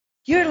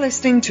You're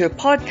listening to a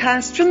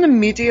podcast from the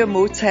Media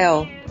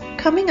Motel.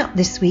 Coming up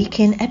this week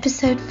in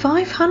episode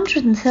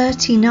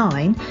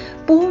 539,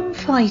 Born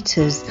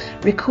Fighters,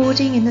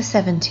 recording in the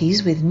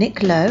 70s with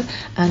Nick Lowe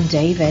and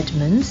Dave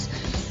Edmunds.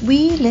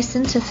 We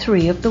listen to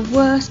 3 of the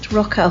worst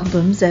rock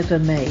albums ever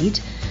made,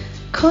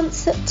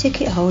 concert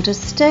ticket holders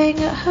staying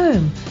at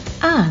home,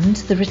 and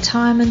the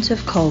retirement of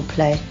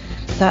Coldplay.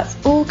 That's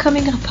all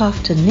coming up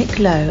after Nick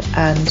Lowe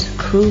and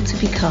Cruel to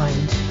Be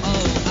Kind.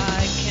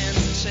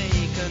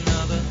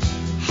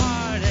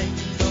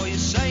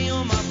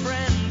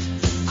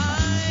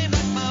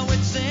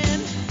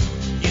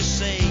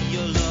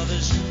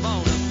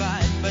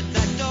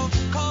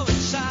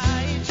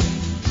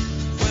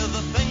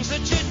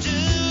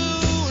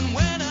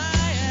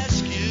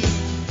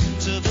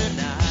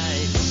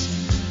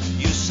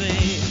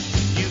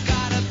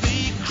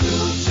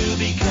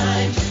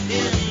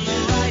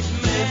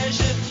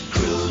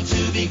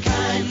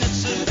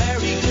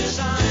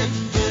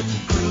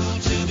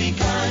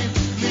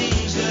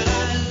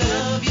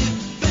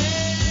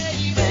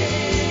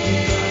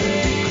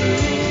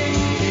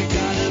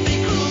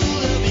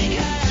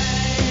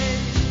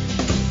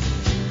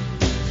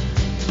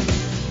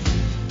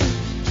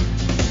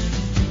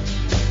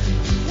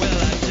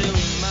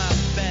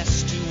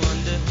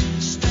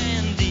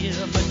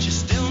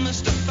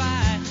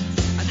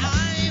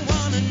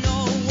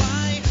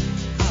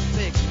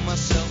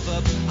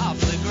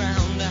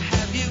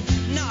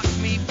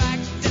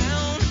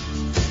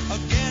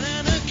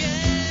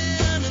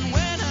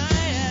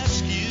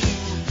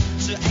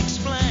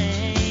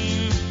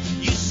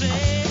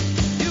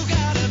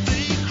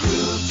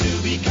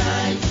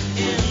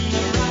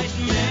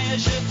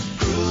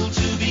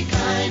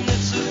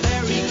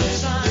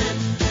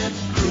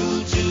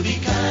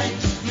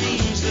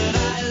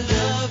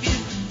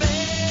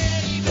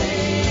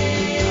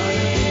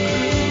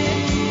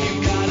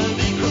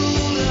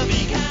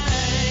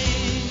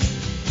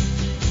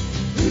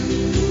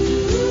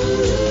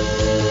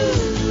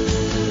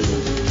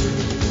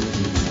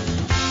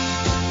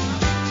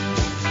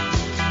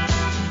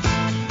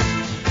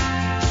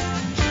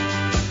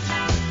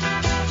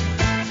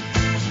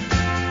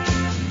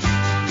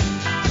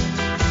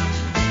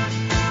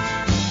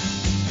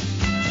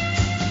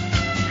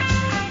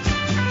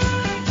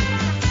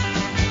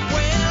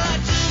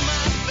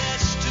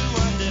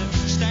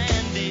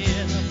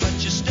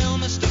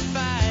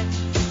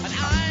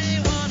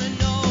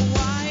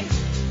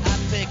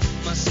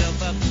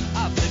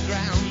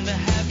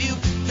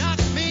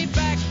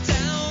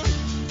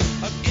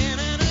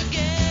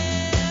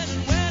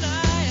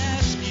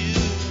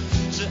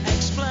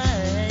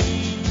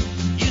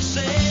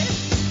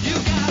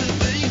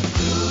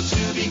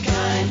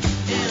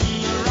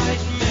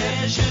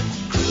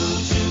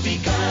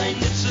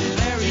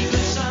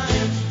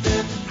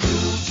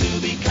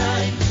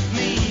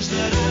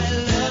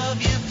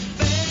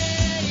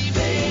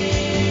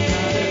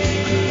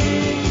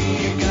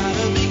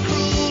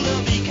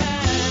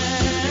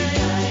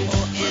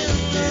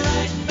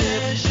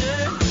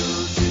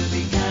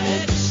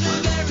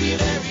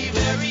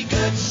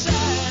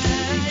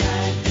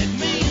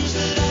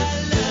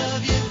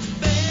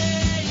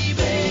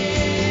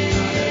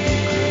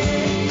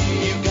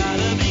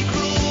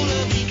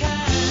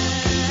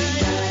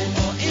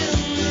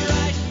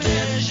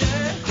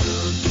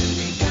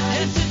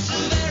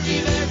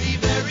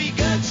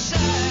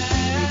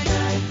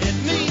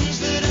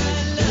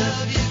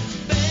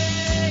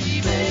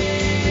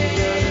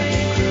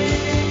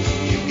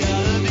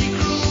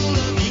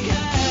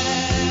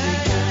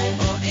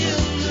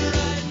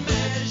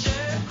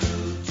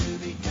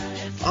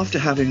 After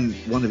having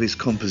one of his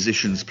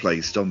compositions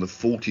placed on the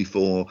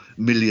 44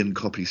 million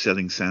copy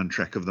selling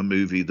soundtrack of the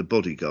movie The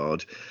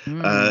Bodyguard,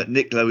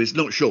 Nick Lowe is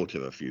not short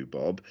of a few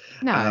bob.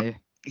 No.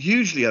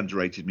 Hugely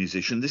underrated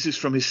musician. This is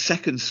from his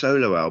second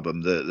solo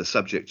album, the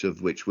subject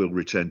of which we'll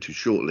return to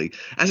shortly.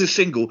 As a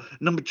single,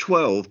 number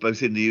 12,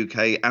 both in the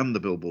UK and the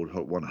Billboard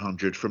Hot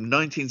 100 from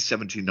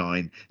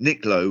 1979,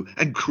 Nick Lowe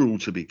and Cruel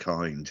to Be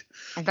Kind.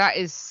 That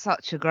is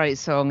such a great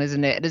song,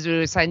 isn't it? As we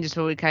were saying just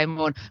before we came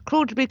on,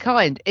 Cruel to Be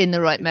Kind, in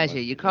the right measure.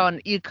 You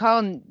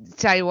can't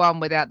say one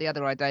without the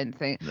other, I don't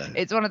think. No.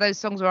 It's one of those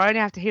songs where I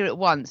only have to hear it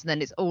once and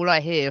then it's all I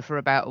hear for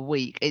about a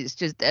week. It's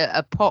just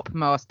a pop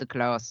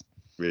masterclass.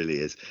 Really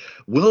is.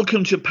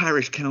 Welcome to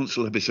Parish,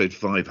 Counsel, episode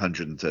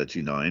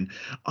 539.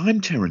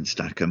 I'm Terence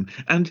Stackham,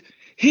 and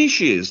here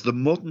she is, the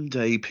modern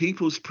day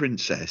people's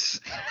princess.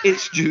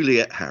 It's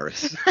Juliet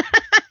Harris.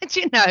 Do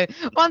you know,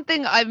 one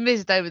thing I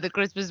missed over the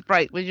Christmas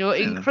break was your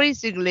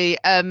increasingly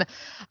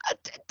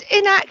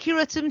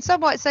inaccurate and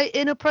some might say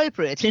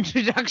inappropriate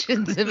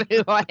introductions of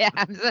who I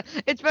am. So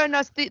it's very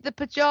nice. The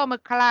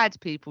pyjama-clad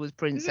people's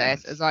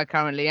princess, as I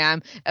currently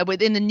am,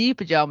 within the new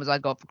pyjamas I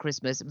got for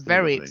Christmas.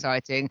 Very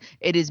exciting.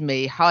 It is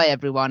me. Hi,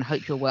 everyone.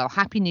 Hope you're well.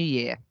 Happy New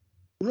Year.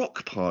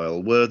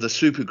 Rockpile were the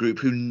supergroup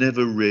who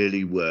never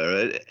really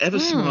were.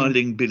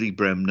 Ever-smiling Billy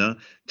Bremner,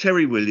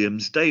 Terry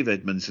Williams, Dave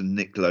Edmunds and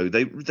Nick Lowe,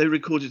 they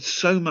recorded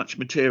so much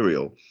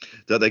material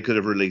that they could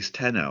have released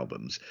 10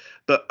 albums,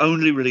 but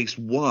only released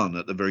one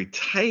at the very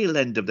tail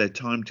end of their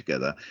time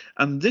together.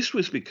 And this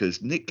was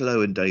because Nick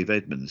Lowe and Dave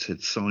Edmunds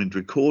had signed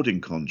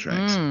recording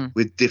contracts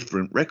with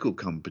different record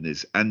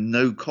companies and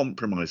no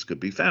compromise could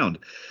be found.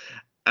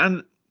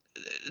 And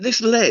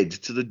this led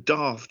to the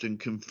daft and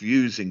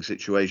confusing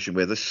situation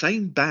where the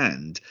same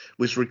band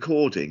was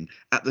recording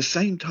at the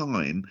same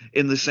time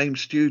in the same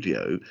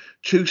studio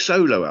 2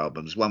 solo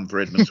albums, one for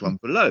Edmunds, one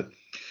for Lowe.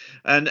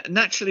 And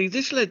naturally,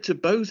 this led to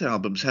both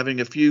albums having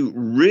a few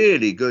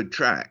really good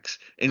tracks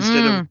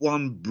instead of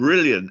one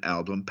brilliant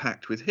album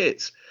packed with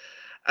hits.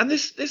 And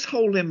this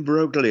whole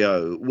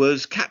imbroglio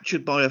was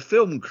captured by a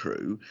film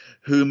crew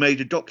who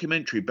made a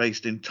documentary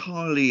based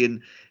entirely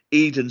in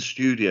Eden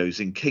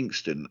Studios in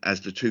Kingston as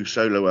the 2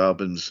 solo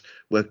albums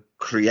were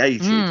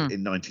created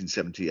in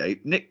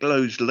 1978. Nick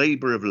Lowe's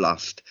Labour of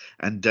Lust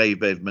and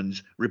Dave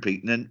Edmunds'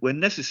 Repeat When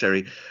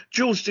Necessary.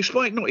 Jules,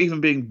 despite not even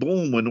being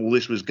born when all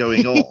this was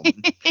going on,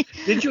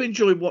 did you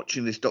enjoy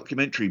watching this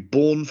documentary,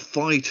 Born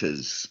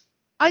Fighters?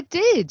 I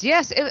did,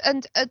 yes,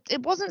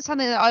 it wasn't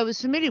something that I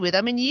was familiar with. I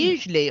mean,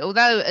 usually,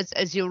 although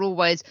as you're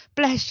always,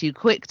 bless you,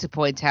 quick to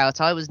point out,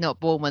 I was not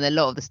born when a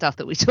lot of the stuff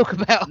that we talk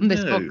about on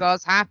this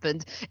podcast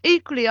happened.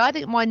 Equally, I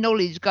think my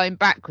knowledge going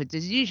backwards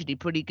is usually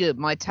pretty good.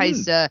 My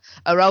tastes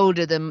are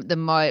older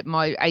than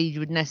my age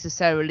would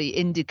necessarily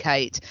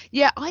indicate.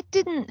 Yeah, I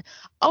didn't.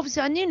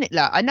 Obviously, I knew Nick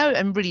Lowe. I know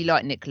and really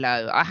like Nick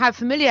Lowe. I have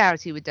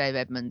familiarity with Dave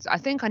Edmunds. I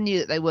think I knew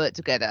that they worked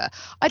together.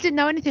 I didn't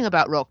know anything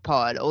about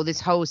Rockpile or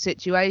this whole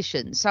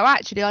situation. So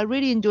actually, I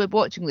really enjoyed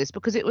watching this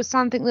because it was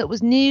something that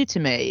was new to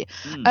me.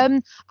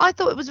 I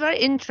thought it was very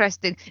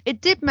interesting. It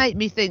did make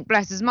me think,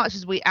 bless, as much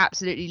as we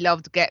absolutely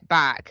loved Get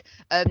Back,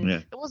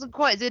 it wasn't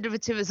quite as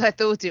innovative as I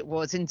thought it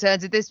was in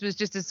terms of this was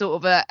just a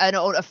sort of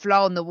a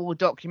fly-on-the-wall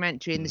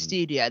documentary in the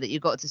studio that you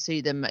got to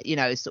see them,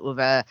 sort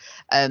of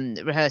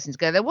rehearsing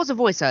together. There was a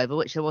voiceover,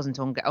 which there wasn't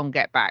on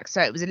Get Back,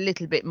 so it was a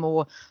little bit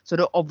more sort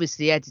of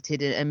obviously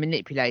edited and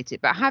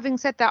manipulated. But having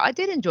said that, I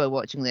did enjoy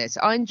watching this.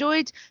 I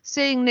enjoyed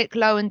seeing Nick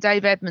Lowe and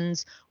Dave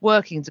Edmunds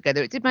working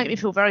together. It did make me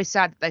feel very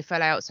sad that they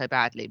fell out so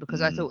badly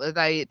because I thought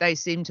that they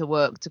seemed to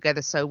work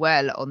together so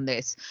well on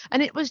this,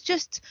 and it's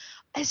just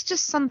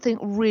something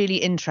really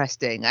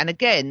interesting. And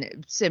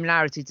again,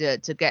 similarity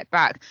to Get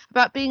Back,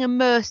 about being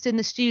immersed in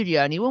the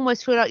studio, and you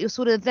almost feel like you're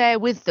sort of there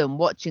with them,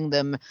 watching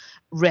them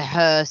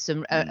rehearse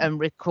and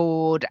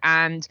record.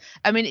 And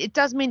I mean, it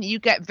does mean that you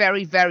get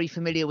very, very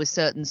familiar with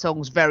certain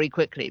songs very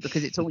quickly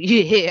because it's all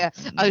you hear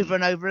over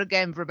and over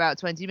again for about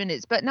 20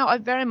 minutes. But no, I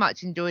very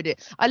much enjoyed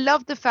it. I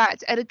love the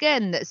fact, and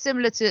again,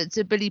 similar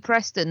to Billy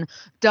Preston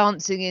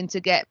dancing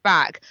into Get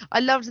Back, I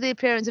loved the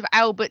appearance of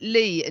Albert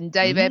Lee and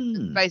Dave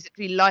Evans,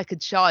 basically like a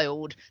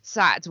child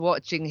sat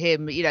watching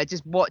him,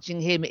 just watching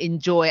him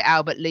enjoy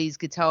Albert Lee's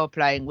guitar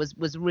playing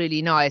was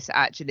really nice.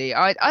 Actually,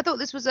 I thought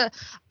this was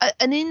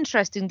an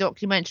interesting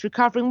documentary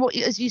covering what,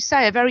 as you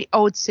say, a very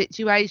odd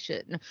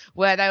situation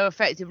where they were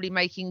effectively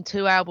making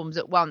 2 albums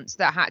at once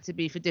that had to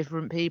be for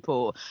different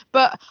people.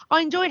 But I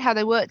enjoyed how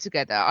they worked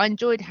together. I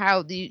enjoyed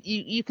how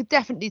you could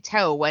definitely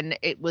tell when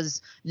it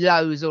was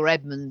Lowe's or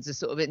Edmunds,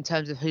 sort of in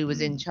terms of who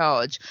was in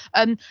charge.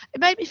 It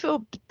made me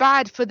feel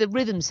bad for the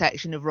rhythm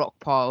section of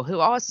Rockpile, who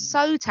are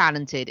so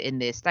talented in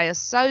this. They are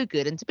so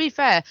good. And to be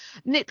fair,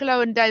 Nick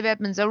Lowe and Dave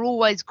Edmunds are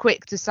always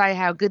quick to say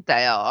how good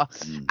they are.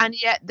 And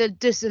yet the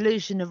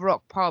dissolution of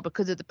Rockpile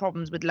because of the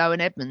problems with Lowe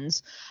and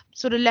Edmunds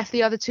sort of left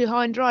the other 2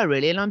 high and dry,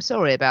 really. And I'm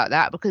sorry about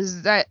that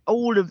because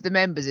all of the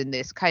members in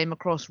this came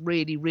across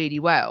really, really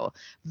well.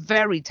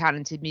 Very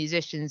talented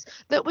musicians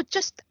that were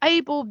just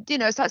able,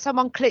 it's like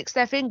someone clicks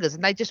their fingers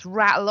and they just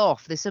rattle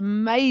off this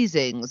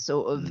amazing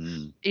sort of,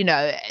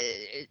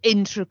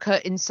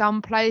 intricate in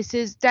some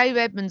places. Dave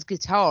Edmunds'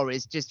 guitar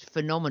is just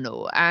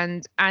phenomenal,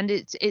 and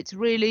it's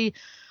really,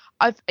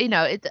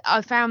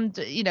 I found,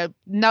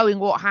 knowing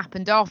what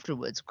happened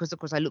afterwards, because of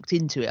course I looked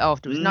into it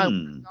afterwards.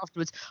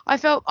 Afterwards, I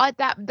felt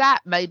that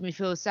made me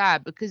feel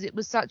sad because it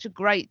was such a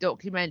great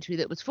documentary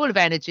that was full of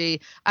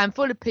energy and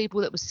full of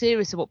people that were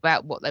serious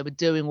about what they were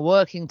doing,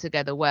 working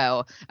together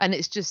well. And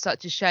it's just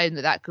such a shame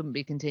that couldn't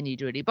be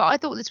continued, really. But I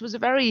thought this was a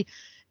very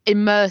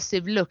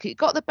immersive look. It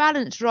got the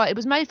balance right. It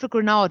was made for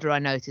Granada, I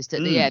noticed at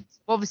the end.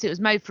 Obviously it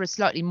was made for a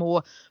slightly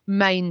more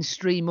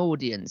mainstream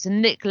audience,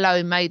 and Nick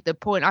Lowe made the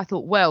point, I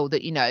thought, well,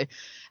 that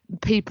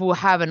people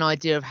have an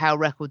idea of how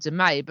records are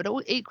made, but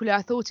equally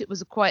I thought it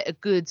was quite a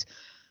good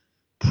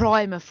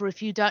primer for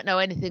if you don't know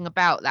anything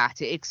about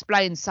that. It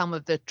explains some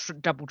of the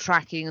double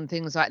tracking and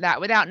things like that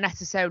without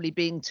necessarily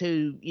being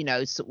too,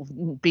 sort of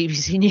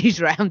BBC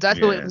News round. I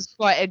thought it was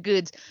quite a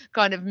good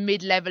kind of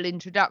mid-level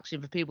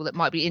introduction for people that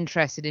might be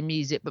interested in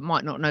music but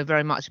might not know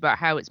very much about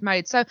how it's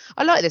made. So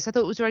I like this. I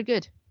thought it was very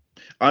good.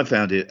 I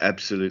found it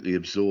absolutely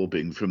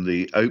absorbing from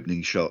the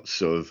opening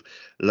shots of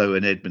Lowe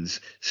and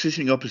Edmonds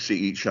sitting opposite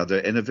each other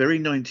in a very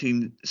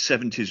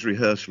 1970s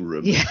rehearsal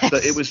room. Yes.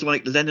 But it was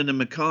like Lennon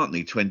and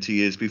McCartney 20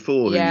 years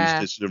before, who used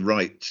Yeah. to sort of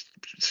write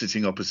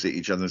sitting opposite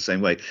each other in the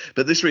same way.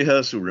 But this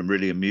rehearsal room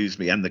really amused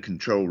me, and the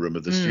control room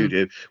of the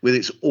studio with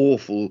its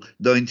awful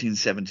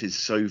 1970s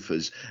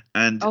sofas.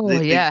 And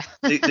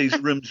these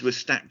rooms were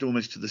stacked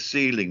almost to the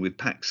ceiling with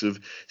packs of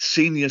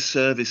senior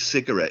service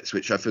cigarettes,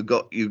 which I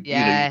forgot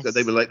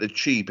they were like the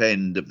cheap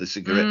end of the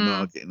cigarette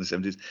market in the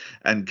 70s,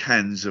 and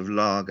cans of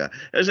lager.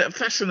 It was a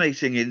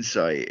fascinating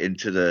insight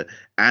into the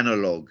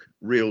analog,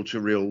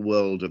 reel-to-reel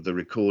world of the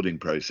recording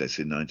process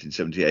in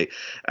 1978.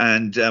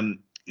 And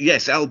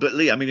yes, Albert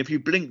Lee. I mean, if you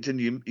blinked and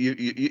you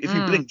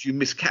blinked, you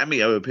missed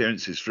cameo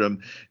appearances from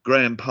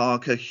Graham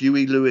Parker.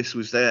 Huey Lewis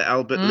was there,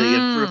 Albert Lee,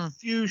 and for a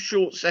few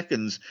short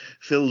seconds,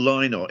 Phil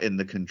Lynott in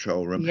the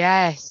control room.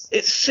 Yes.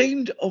 It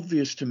seemed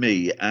obvious to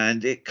me,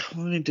 and it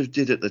kind of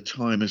did at the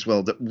time as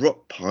well, that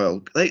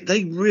Rockpile,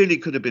 they really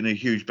could have been a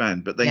huge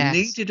band, but they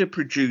needed a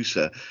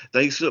producer.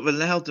 They sort of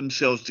allowed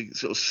themselves to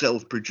sort of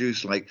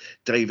self-produce, like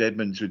Dave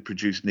Edmonds would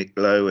produce Nick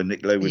Lowe, and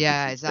Nick Lowe would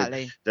produce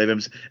Dave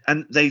Edmonds.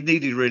 And they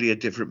needed really a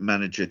different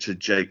manager to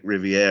Jake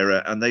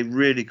Riviera, and they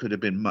really could have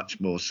been much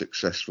more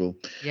successful.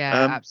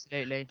 Yeah,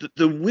 absolutely.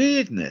 The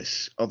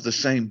weirdness of the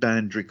same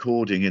band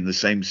recording in the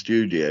same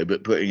studio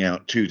but putting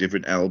out two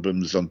different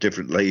albums on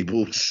different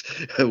labels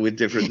with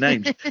different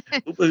names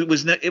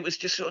it was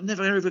just sort of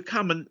never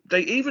overcome. And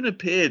they even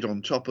appeared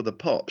on Top of the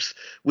Pops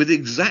with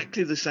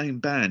exactly the same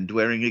band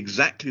wearing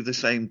exactly the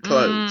same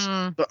clothes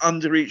but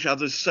under each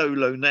other's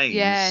solo names.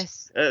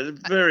 Yes.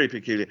 Very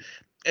peculiar.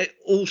 It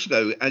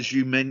also, as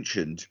you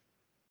mentioned,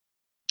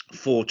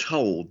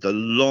 foretold the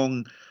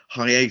long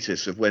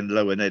hiatus of when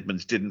Lowe and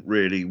Edmonds didn't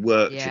really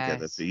work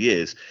together for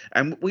years,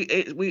 and we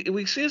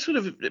see a sort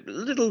of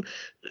little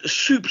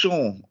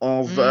soupçon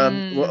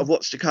of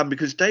what's to come,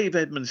 because Dave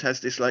Edmonds has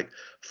this like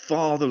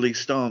fatherly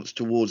stance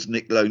towards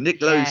Nick Lowe.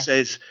 Nick Lowe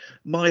says,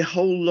 "My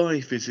whole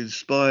life is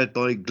inspired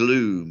by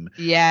gloom."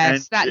 Yes,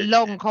 and that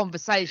long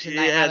conversation.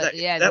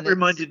 That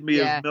reminded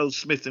me of Mel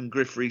Smith and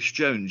Griff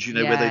Rhys-Jones.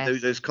 Where they do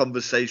those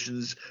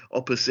conversations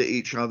opposite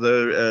each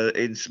other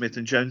in Smith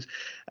and Jones,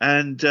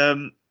 and.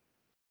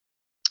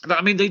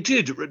 I mean, they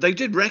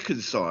did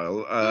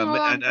reconcile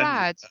and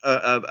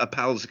are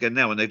pals again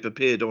now, and they've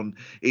appeared on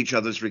each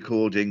other's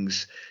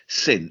recordings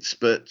since.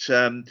 But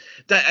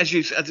that, as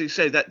you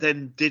say, that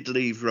then did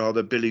leave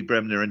rather Billy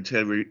Bremner and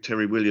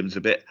Terry Williams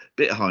a bit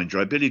high and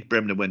dry. Billy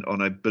Bremner went on,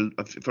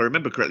 if I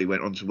remember correctly,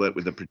 went on to work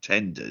with the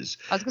Pretenders.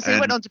 I was going to say he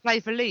went on to play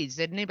for Leeds,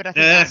 didn't he? But I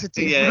think that's a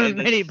different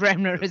Billy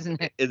Bremner,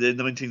 isn't it? In the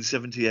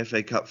 1970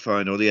 FA Cup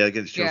final,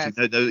 against Chelsea.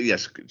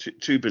 Yes.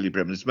 Two Billy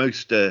Bremners,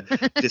 most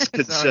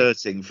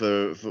disconcerting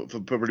for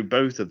probably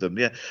both of them.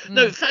 A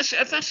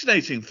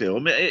fascinating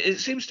film. It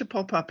seems to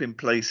pop up in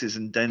places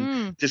and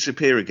then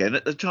disappear again.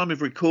 At the time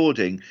of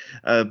recording,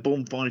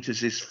 Born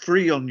Fighters is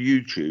free on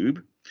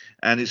YouTube,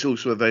 and it's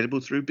also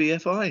available through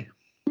BFI.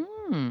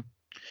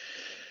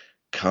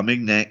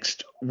 Coming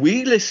next,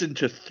 we listen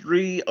to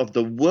 3 of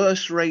the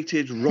worst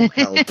rated rock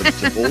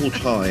albums of all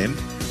time,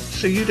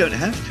 so you don't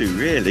have to,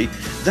 really.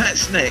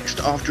 That's next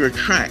after a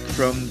track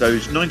from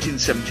those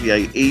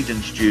 1978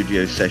 Eden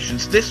studio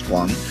sessions, this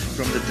one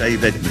from the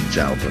Dave Edmonds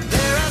album.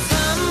 There are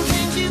some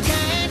things you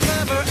can't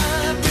cover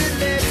up with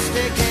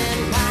lipstick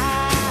and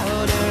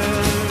powder.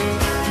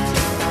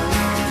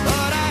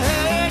 But I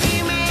heard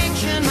you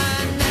mention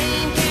my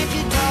name, can't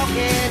you talk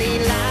any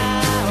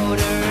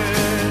louder?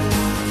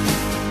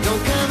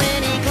 Don't come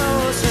any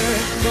closer,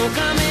 don't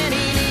come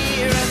any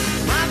nearer.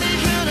 My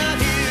vision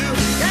of you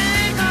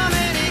can't come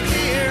any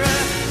clearer.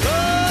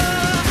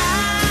 Oh, I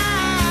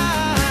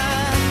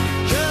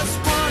just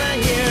wanna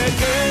hear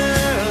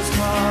girls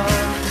talk.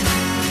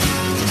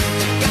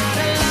 Got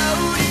a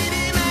loaded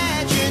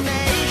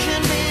imagination,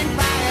 been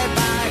fired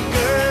by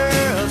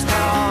girls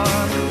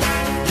talk.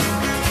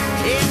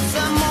 It's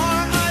a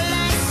more or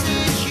less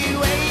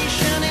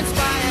situation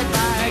inspired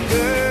by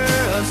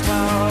girls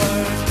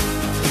talk.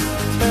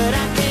 But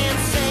I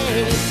can't say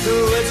the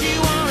words you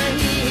wanna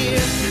hear.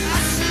 I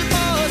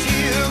suppose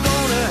you're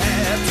gonna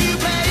have to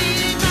play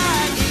it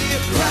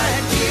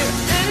right here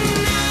and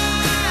now.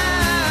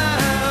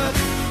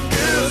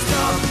 Girls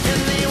talk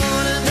and they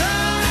wanna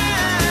know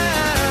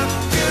how.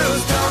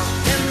 Girls talk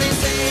and they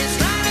say it's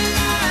not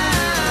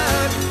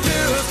allowed.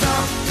 Girls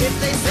talk if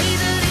they say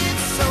that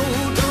it's so.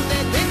 Don't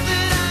they think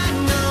that I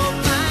know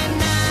by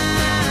now?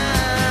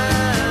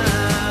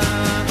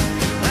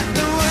 Like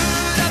the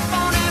word up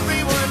on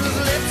everyone's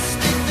lips,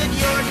 think that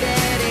you're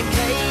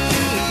dedicated.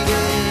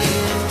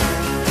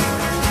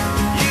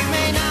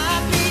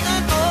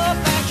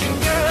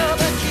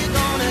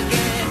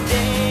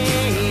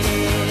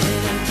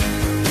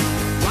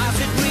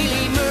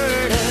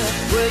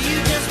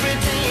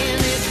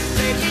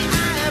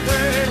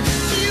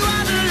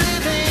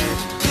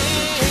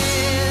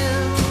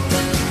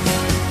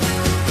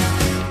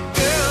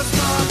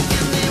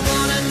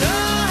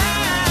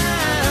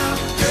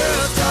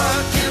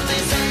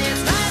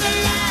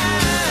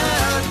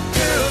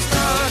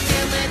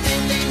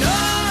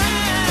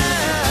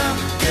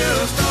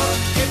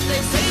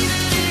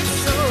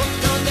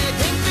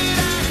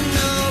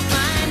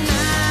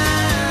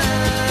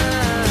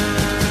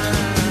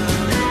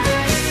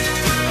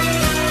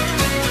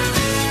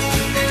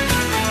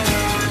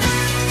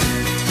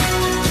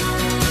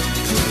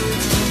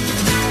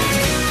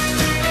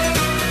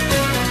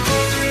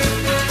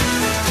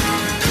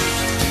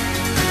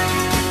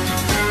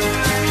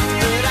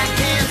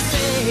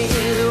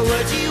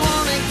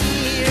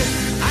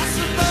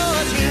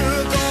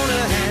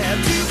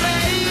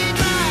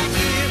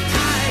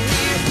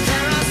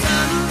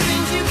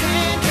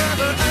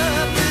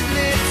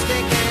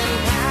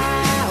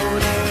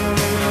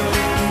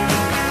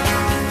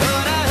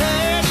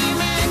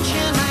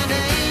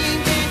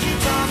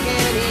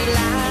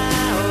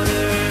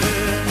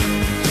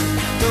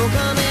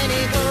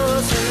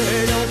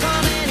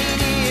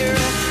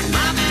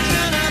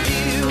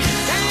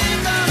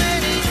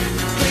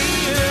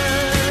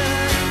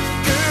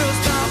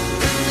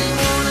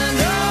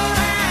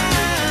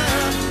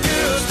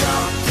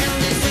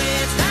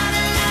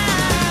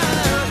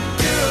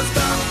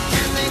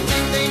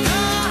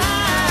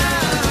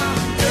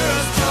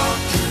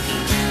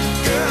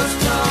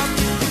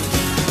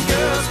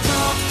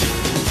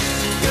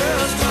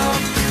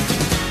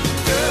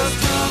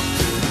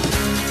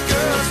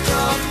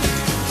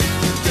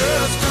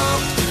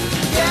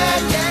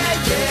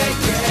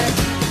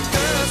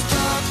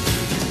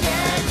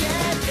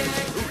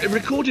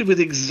 recorded with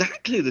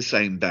exactly the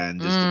same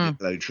band as the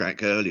Nick Lowe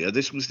track earlier.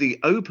 This was the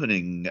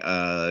opening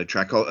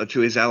track to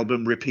his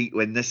album Repeat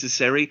When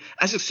Necessary.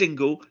 As a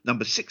single,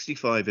 number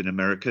 65 in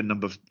America,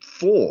 number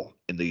 4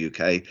 in the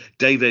UK,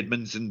 Dave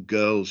Edmunds and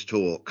Girls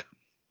Talk.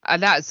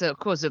 And that's, of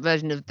course, a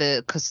version of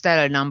the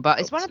Costello number.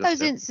 It's one of those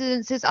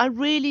incidences I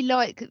really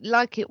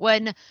like it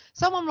when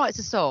someone writes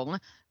a song,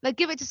 they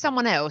give it to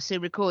someone else who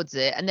records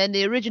it, and then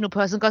the original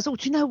person goes, oh,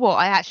 do you know what?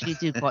 I actually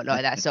do quite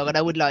like that song, and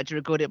I would like to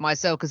record it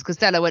myself, because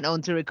Costello went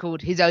on to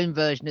record his own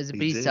version as a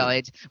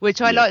B-side,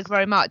 which I like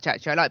very much,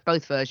 actually. I like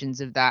both versions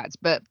of that.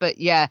 But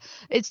yeah,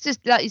 it's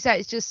just, like you say,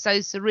 it's just so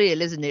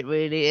surreal, isn't it,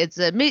 really? It's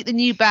meet the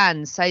new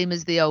band, same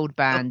as the old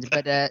band.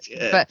 But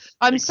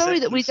I'm sorry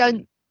that we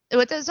don't.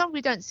 It's not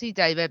we don't see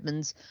Dave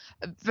Edmunds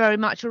very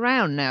much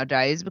around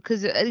nowadays,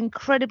 because an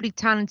incredibly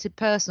talented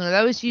person.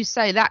 Although, as you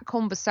say, that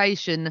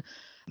conversation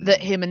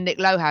that him and Nick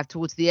Lowe have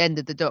towards the end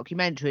of the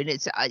documentary, and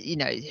it's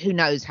who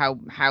knows how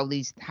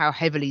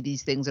heavily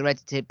these things are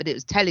edited, but it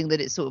was telling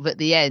that it's sort of at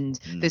the end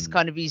this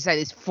kind of, you say,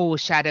 this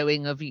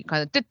foreshadowing of you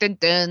kind of dun, dun,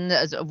 dun,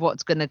 of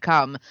what's going to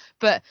come.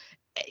 But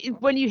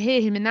when you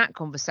hear him in that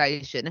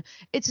conversation,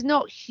 it's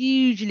not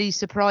hugely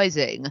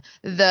surprising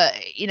that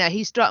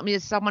he struck me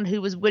as someone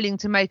who was willing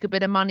to make a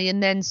bit of money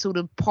and then sort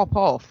of pop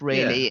off,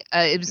 really.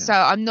 So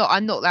I'm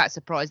not that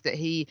surprised that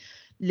he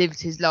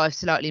lived his life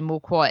slightly more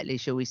quietly,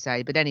 shall we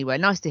say. But anyway,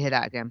 nice to hear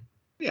that again.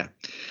 Yeah.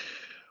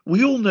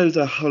 We all know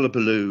the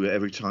hullabaloo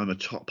every time a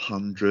top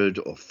 100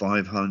 or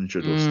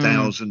 500 or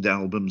 1,000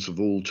 albums of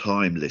all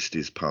time list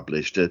is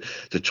published.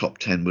 The top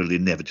 10 will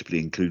inevitably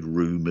include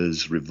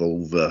Rumours,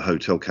 Revolver,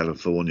 Hotel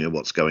California,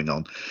 What's Going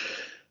On.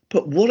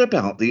 But what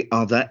about the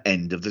other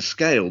end of the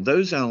scale?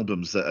 Those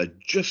albums that are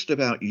just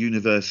about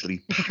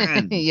universally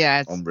panned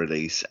on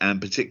release,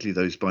 and particularly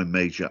those by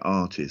major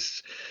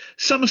artists.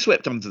 Some are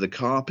swept under the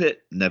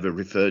carpet, never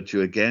referred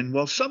to again,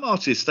 while some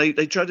artists, they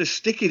try to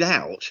stick it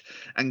out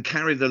and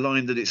carry the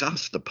line that it's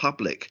us, the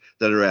public,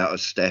 that are out of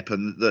step,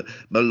 and the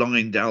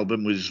maligned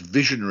album was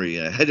visionary,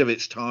 ahead of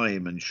its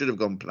time, and should have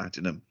gone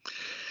platinum.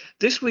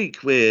 This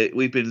week,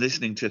 we've been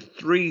listening to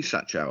 3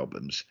 such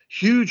albums,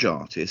 huge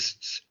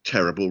artists,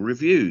 terrible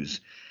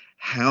reviews.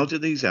 How do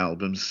these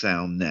albums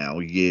sound now,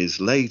 years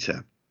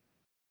later?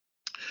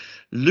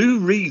 Lou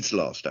Reed's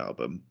last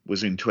album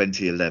was in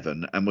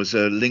 2011 and was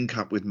a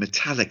link-up with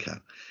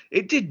Metallica.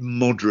 It did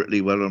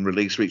moderately well on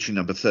release, reaching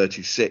number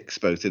 36,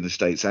 both in the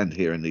States and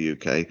here in the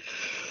UK.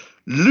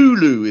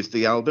 Lulu is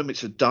the album.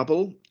 It's a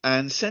double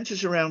and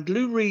centres around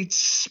Lou Reed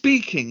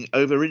speaking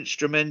over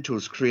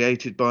instrumentals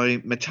created by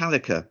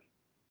Metallica.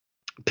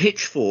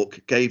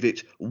 Pitchfork gave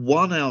it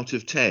 1 out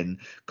of 10,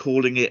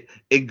 calling it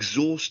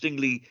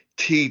exhaustingly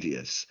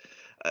tedious.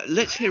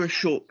 Let's hear a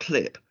short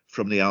clip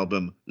from the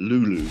album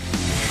Lulu.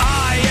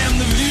 I am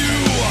the view.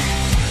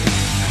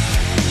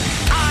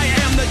 I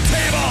am the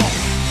table.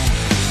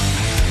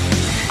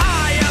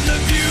 I am the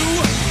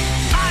view.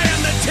 I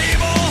am the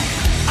table.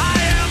 I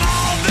am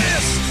all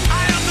this.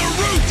 I am the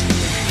root,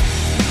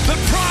 the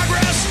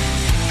progress,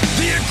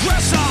 the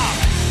aggressor.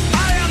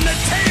 I am the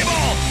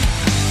table.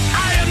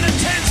 I am the 10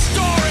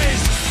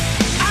 stories.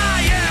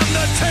 I am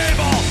the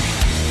table.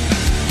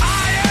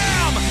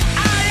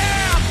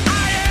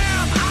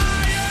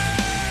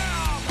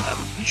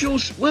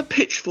 Jules, were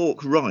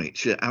Pitchfork right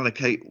to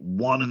allocate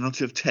 1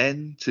 out of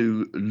 10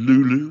 to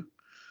Lulu?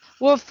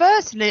 Well,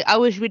 firstly, I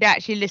wish we'd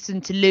actually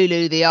listened to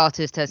Lulu, the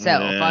artist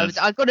herself. Yes.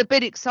 I got a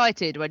bit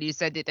excited when you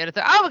said it. And I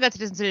thought, oh, we're going to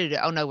listen to Lulu.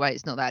 Oh, no, wait,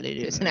 it's not that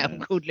Lulu. It's an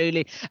album called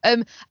Lulu.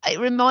 It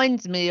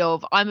reminds me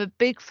of, I'm a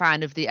big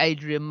fan of the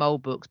Adrian Mole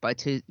books by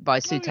Sue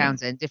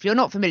Townsend. If you're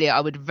not familiar,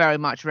 I would very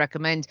much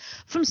recommend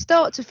from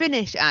start to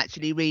finish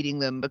actually reading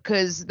them,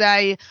 because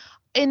they,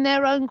 in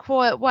their own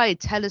quiet way,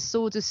 tell a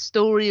sort of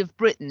story of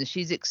Britain.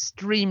 She's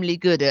extremely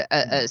good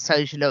at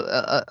social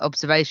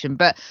observation.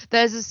 But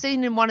there's a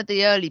scene in one of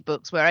the early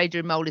books where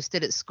Adrian Mole is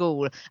still at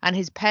school and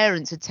his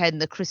parents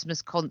attend the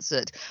Christmas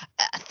concert.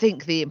 I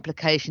think the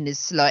implication is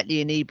slightly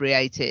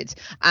inebriated.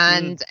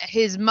 And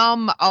his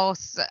mum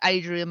asks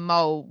Adrian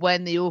Mole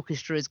when the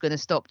orchestra is going to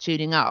stop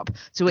tuning up,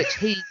 to which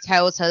he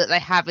tells her that they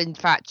have, in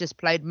fact, just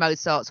played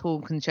Mozart's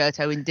Horn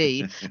Concerto in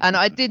D. And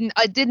I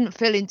didn't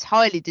feel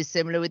entirely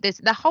dissimilar with this.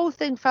 The whole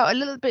thing felt a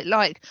little bit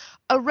like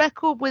a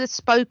record with a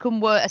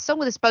song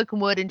with a spoken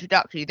word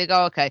introduction. You think,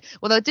 oh, okay,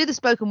 well, they'll do the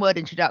spoken word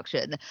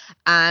introduction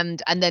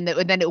and then it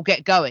will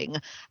get going.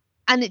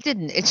 And it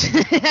didn't.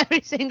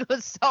 Every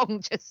single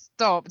song just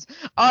stopped.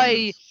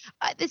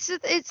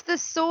 It's the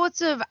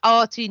sort of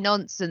arty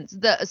nonsense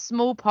that a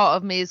small part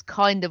of me is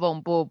kind of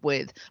on board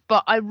with.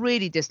 But I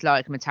really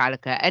dislike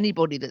Metallica.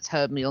 Anybody that's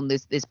heard me on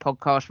this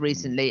podcast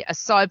recently,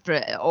 aside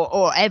from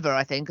or ever,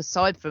 I think,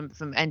 aside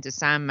from Enter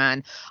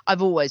Sandman,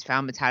 I've always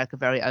found Metallica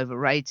very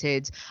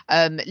overrated.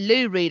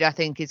 Lou Reed, I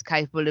think, is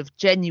capable of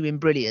genuine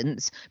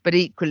brilliance, but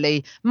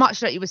equally,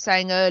 much like you were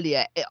saying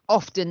earlier, it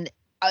often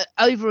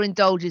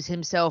overindulges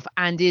himself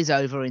and is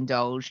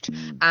overindulged,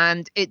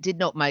 and it did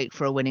not make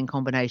for a winning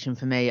combination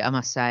for me, I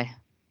must say.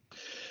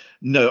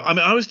 No, I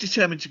mean, I was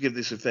determined to give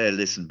this a fair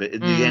listen, but in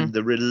the end,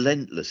 the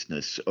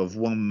relentlessness of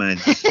one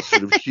man's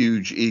sort of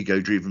huge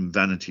ego-driven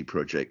vanity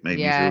project made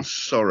me feel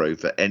sorrow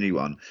for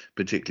anyone,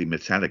 particularly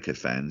Metallica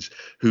fans,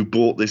 who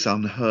bought this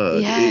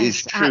unheard. Yes, it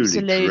is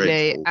truly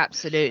dreadful.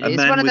 Absolutely.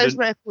 It's one of those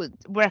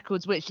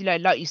records which, you know,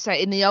 like you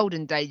say, in the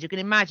olden days, you can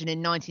imagine in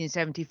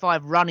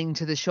 1975 running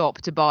to the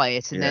shop to buy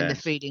it, and then the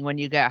feeling when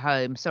you get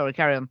home. Sorry,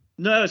 carry on.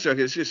 No, it's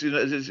okay. It's just,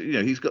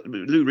 he's got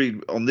Lou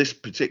Reed on this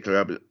particular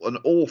album, an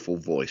awful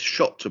voice,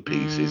 shot to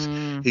pieces.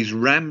 He's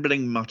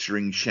rambling,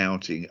 muttering,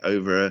 shouting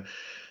over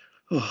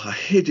a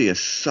hideous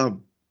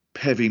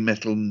sub-heavy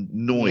metal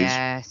noise.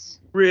 Yes.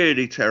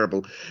 Really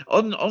terrible.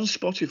 On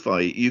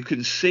Spotify, you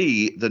can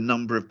see the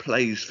number of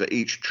plays for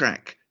each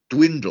track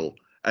dwindle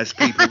as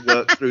people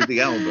work through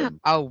the album.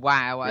 Oh,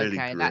 wow. Really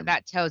okay. grim.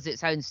 That tells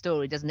its own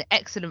story, doesn't it?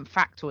 Excellent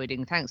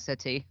factoiding. Thanks,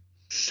 Seti.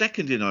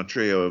 Second in our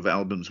trio of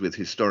albums with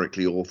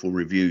historically awful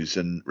reviews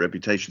and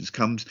reputations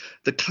comes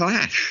The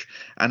Clash,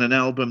 and an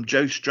album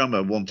Joe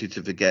Strummer wanted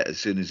to forget as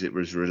soon as it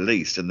was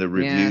released, and the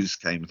reviews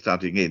came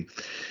thudding in.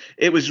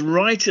 It was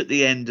right at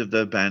the end of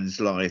the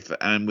band's life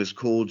and was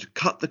called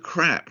Cut the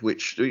Crap,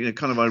 which,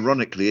 kind of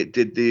ironically, it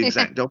did the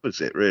exact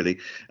opposite, really.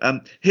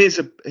 Here's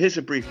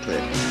a brief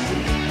clip.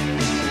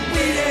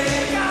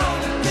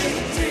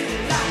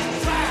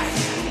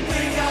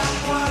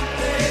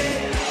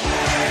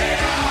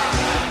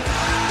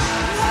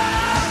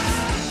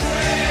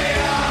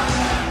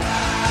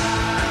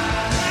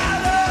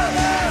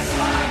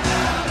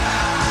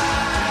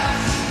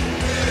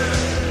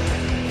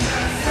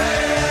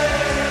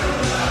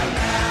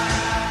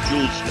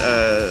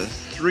 Jules,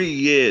 3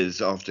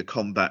 years after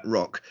Combat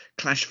Rock,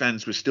 Clash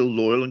fans were still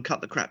loyal, and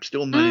Cut the Crap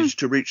still managed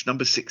to reach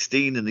number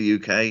 16 in the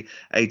UK,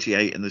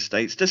 88 in the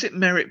States. Does it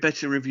merit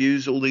better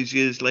reviews all these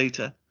years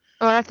later?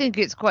 Well, I think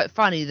it's quite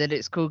funny that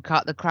it's called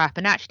Cut the Crap,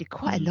 and actually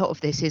quite a lot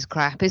of this is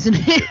crap, isn't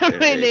it?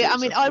 Really? I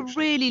mean, I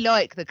really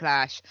like The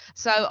Clash,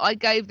 so I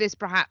gave this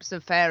perhaps a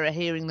fairer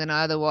hearing than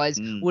I otherwise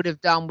would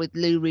have done with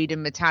Lou Reed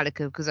and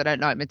Metallica, because I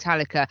don't like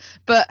Metallica.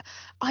 But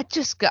I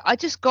just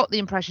got the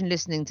impression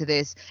listening to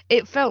this,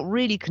 it felt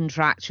really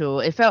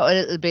contractual. It felt a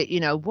little bit,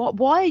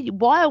 why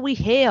are we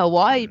here?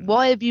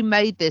 Why have you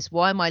made this?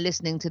 Why am I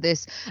listening to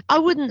this?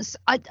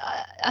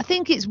 I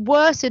think it's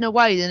worse in a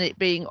way than it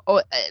being.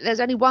 There's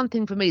only one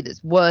thing for me that's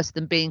worse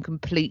than being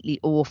completely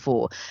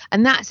awful,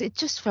 and it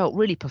just felt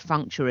really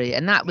perfunctory,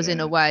 and that was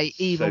in a way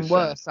even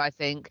worse, I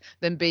think,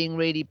 than being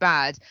really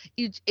bad.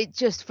 It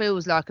just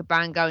feels like a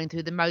band going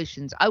through the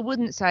motions. I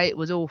wouldn't say it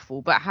was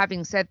awful, but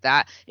having said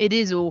that, it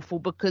is awful,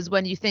 because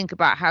when you think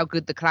about how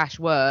good the Clash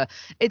were,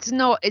 it's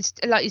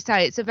like you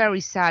say, it's a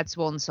very sad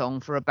swan song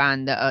for a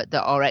band that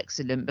are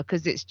excellent,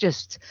 because it's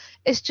just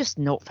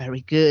not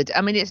very good.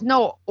 I mean, it's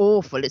not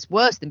awful, it's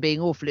worse than being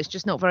awful, it's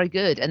just not very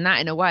good, and that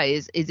in a way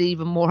is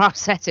even more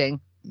upsetting.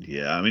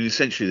 Yeah, I mean,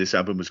 essentially this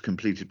album was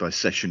completed by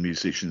session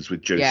musicians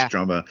with Joe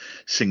Strummer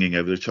singing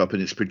over the top,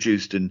 and it's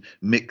produced and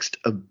mixed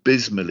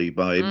abysmally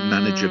by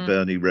manager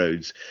Bernie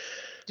Rhodes.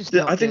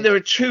 I think there are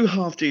two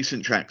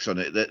half-decent tracks on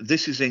it.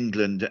 This is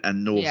England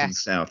and North and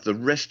South. The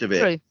rest of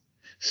it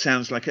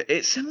sounds like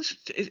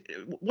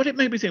what it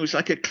made me think was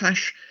like a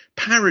Clash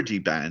parody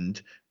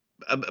band,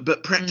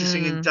 but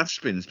practicing in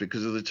dustbins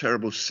because of the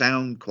terrible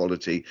sound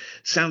quality.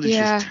 Sound is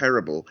just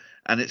terrible,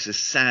 and it's a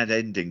sad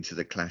ending to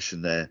the Clash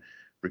and their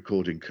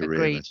recording career.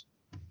 Agreed.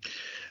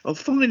 Well,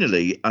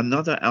 finally,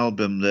 another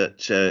album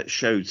that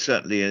showed,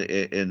 certainly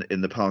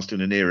in the past,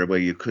 in an era where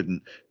you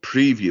couldn't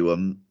preview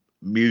on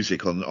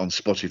music on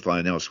Spotify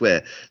and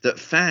elsewhere, that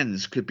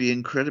fans could be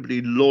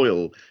incredibly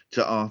loyal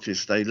to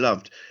artists they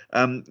loved.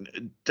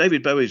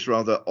 David Bowie's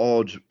rather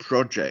odd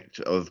project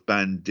of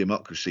band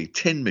democracy,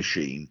 Tin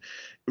Machine,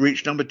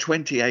 reached number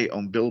 28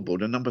 on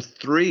Billboard and number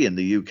 3 in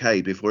the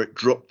UK before it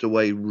dropped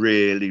away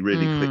really,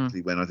 really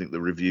quickly when I think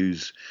the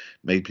reviews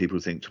made people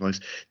think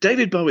twice.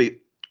 David Bowie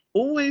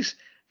always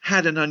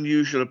had an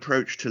unusual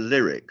approach to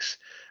lyrics,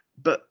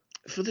 but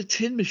for the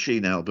Tin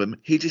Machine album,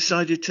 he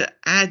decided to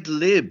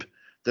ad-lib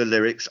the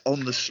lyrics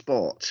on the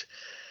spot.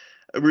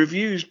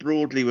 Reviews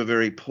broadly were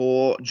very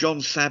poor.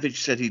 John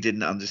Savage said he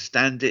didn't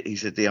understand it. He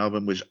said the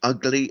album was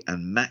ugly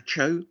and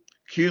macho.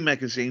 Q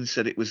magazine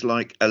said it was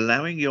like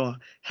allowing your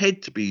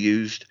head to be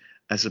used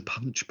as a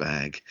punch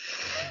bag.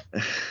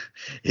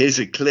 Here's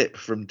a clip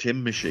from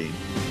Tin Machine.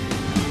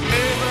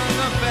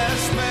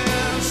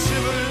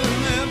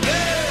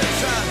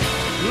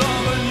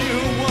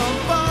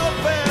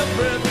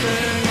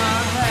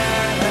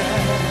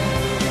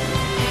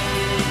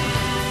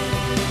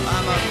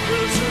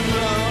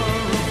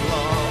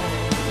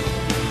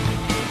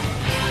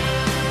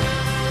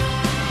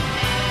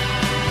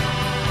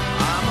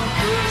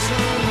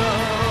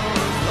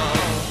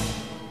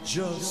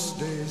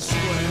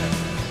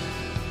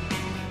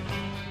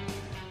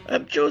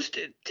 Jules,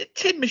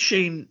 Tin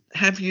Machine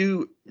have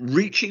you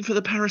reaching for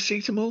the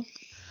paracetamol?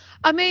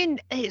 I mean,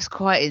 it's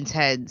quite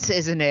intense,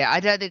 isn't it? I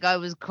don't think I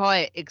was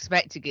quite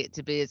expecting it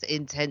to be as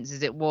intense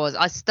as it was.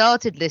 I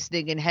started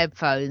listening in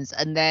headphones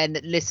and then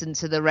listened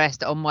to the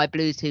rest on my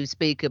Bluetooth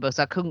speaker because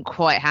I couldn't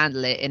quite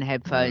handle it in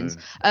headphones.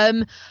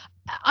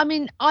 I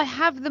mean, I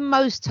have the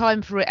most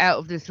time for it out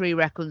of the 3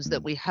 records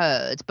that we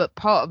heard, but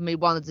part of me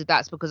wondered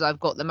that's because I've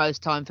got the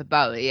most time for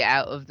Bowie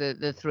out of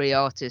the 3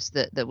 artists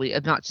that we,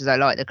 as much as I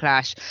like The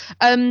Clash.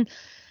 I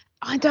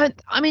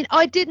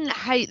didn't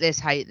hate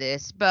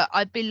this, but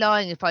I'd be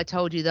lying if I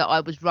told you that I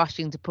was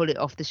rushing to pull it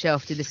off the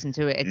shelf to listen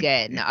to it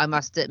again. I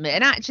must admit.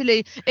 And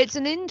actually, it's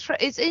an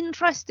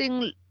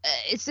interesting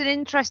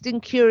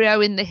curio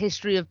in the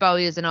history of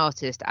Bowie as an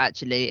artist.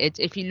 Actually,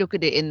 if you look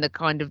at it in the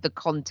kind of the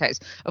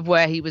context of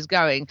where he was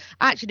going.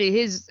 Actually,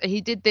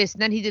 he did this,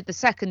 and then he did the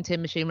second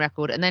Tin Machine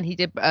record, and then he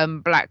did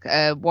Black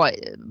Tie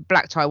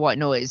White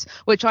Noise,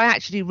 which I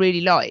actually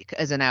really like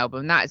as an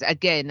album. That is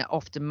again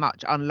often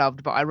much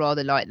unloved, but I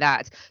rather like that.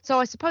 So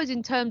I suppose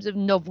in terms of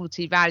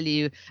novelty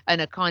value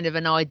and a kind of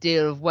an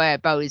idea of where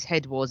Bowie's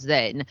head was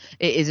then,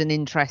 it is an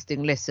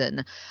interesting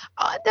listen.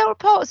 There were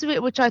parts of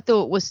it which I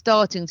thought was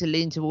starting to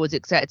lean towards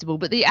acceptable,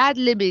 but the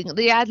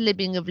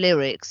ad-libbing of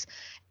lyrics,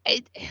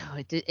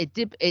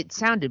 it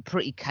sounded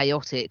pretty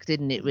chaotic,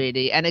 didn't it,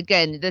 really? And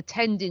again, the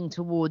tending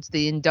towards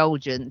the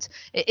indulgent,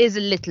 it is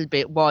a little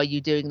bit, why are you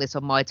doing this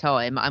on my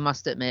time, I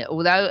must admit.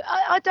 Although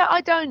I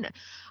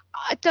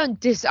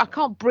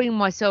can't bring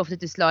myself to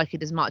dislike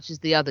it as much as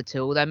the other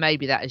 2, although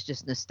maybe that is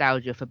just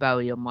nostalgia for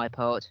Bowie on my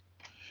part.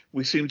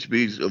 We seem to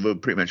be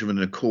pretty much of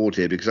an accord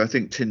here, because I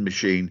think Tin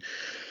Machine,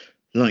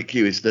 like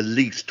you, is the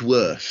least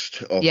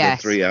worst of the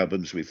 3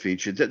 albums we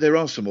featured. There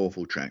are some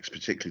awful tracks,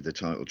 particularly the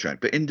title track,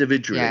 but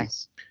individually,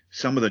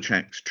 some of the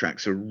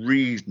tracks are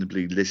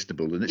reasonably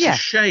listenable, and it's a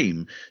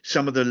shame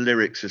some of the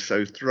lyrics are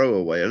so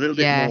throwaway. A little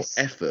bit more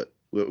effort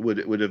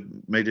would have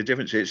made a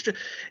difference.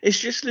 It's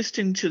just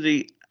listening to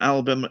the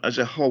album as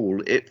a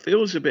whole, it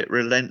feels a bit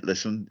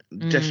relentless and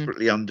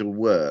desperately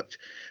underworked.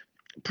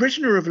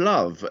 Prisoner of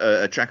Love,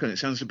 a track on it,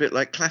 sounds a bit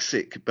like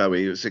classic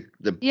Bowie. It was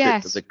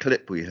the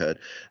clip we heard,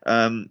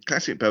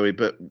 classic Bowie,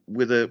 but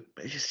with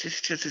it's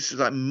just this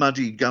like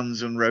muddy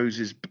Guns N'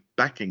 Roses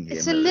backing him.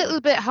 It's a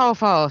little bit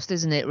half-assed,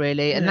 isn't it,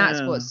 really? And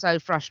that's what's so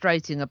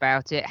frustrating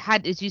about it.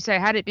 Had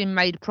it been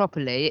made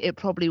properly, it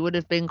probably would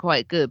have been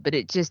quite good, but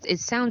it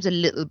sounds a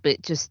little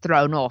bit just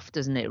thrown off,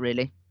 doesn't it,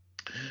 really?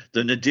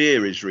 The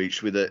nadir is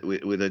reached with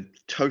a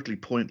totally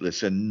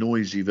pointless and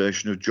noisy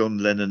version of John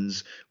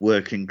Lennon's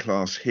Working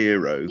Class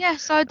Hero.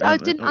 Yes, I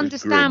didn't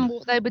understand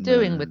what they were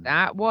doing with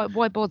that.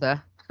 Why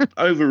bother?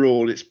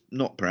 Overall, it's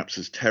not perhaps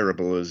as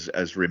terrible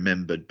as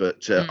remembered,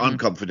 but I'm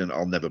confident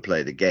I'll never play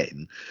it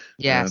again.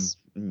 Yes.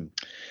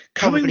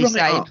 Coming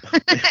right up.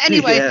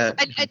 Anyway,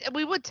 and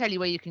we would tell you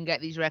where you can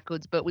get these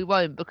records, but we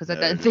won't, because I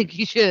don't think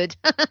you should.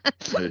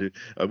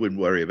 I wouldn't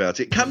worry about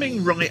it.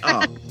 Coming right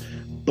up,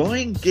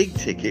 buying gig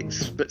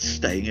tickets but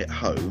staying at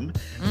home,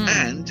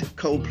 and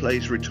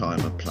Coldplay's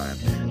retirement plan.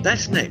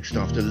 That's next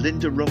after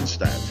Linda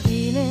Ronstadt.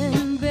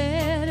 Feeling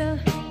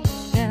better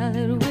now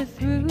that we're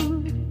through.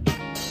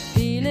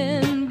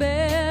 Feeling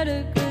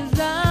better 'cause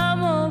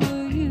I'm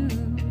over you.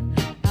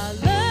 I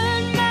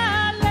learned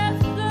my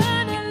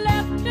lesson and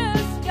left a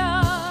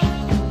scar.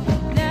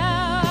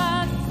 Now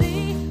I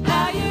see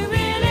how you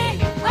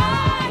really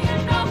are.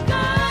 You're no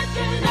good,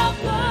 you're no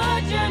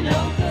good, you're no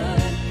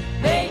good.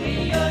 Baby,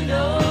 you're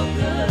no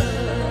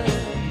good.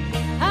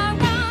 I'm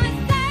gonna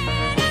say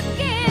it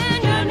again.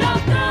 You're no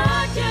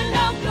good, you're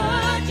no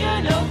good,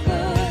 you're no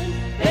good.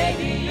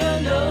 Baby,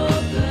 you're no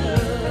good.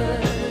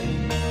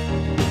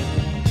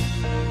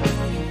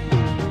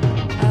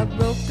 I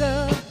broke a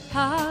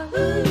heart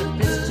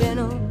that's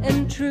gentle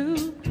and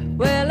true.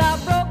 Well, I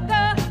broke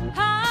a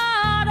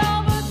heart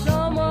over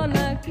someone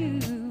like you.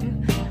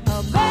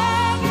 I'll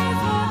beg your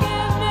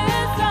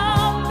forgiveness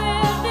on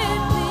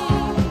bended knee.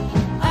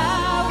 I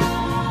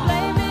wouldn't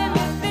blame him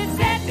if he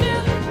said to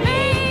me,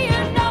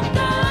 you're no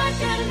good,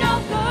 you're no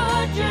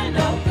good, you're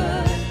no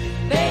good.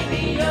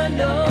 Baby, you're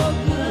no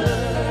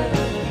good.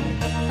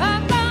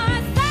 I'm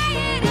gonna say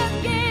it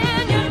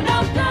again. You're no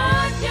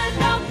good, you're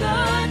no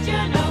good,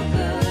 you're no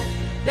good.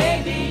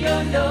 Baby,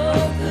 you're no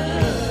good.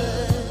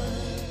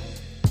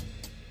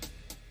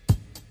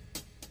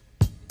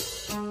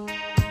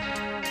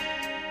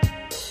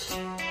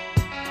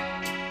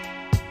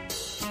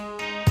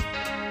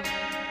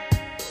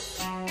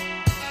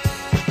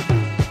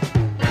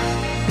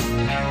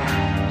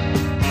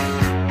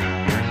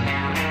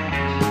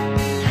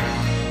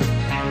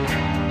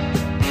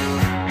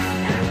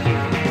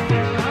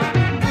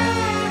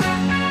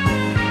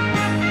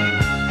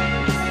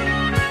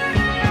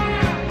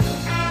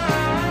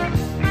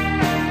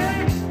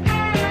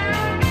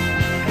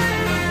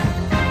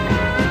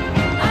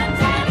 I'm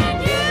telling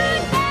you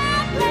now,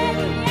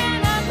 baby,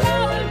 and I'm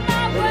going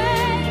my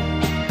way.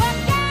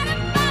 Forget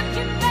about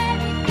you,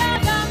 baby,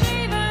 'cause I'm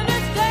leaving to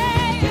stay.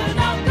 You're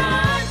no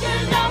good,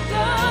 you're no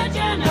good,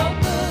 you're no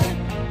good.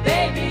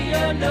 Baby,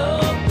 you're no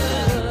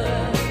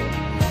good.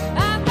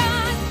 I'm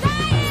gonna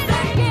say it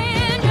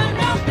again. You're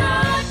no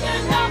good,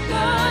 you're no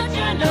good,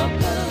 you're no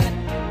good.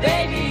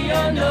 Baby,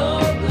 you're no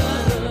good. No,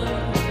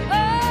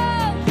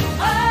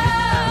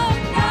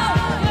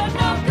 you're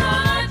no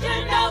good,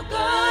 you're no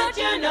good,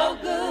 you're no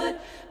good.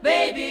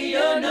 Baby,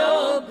 you're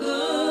no good.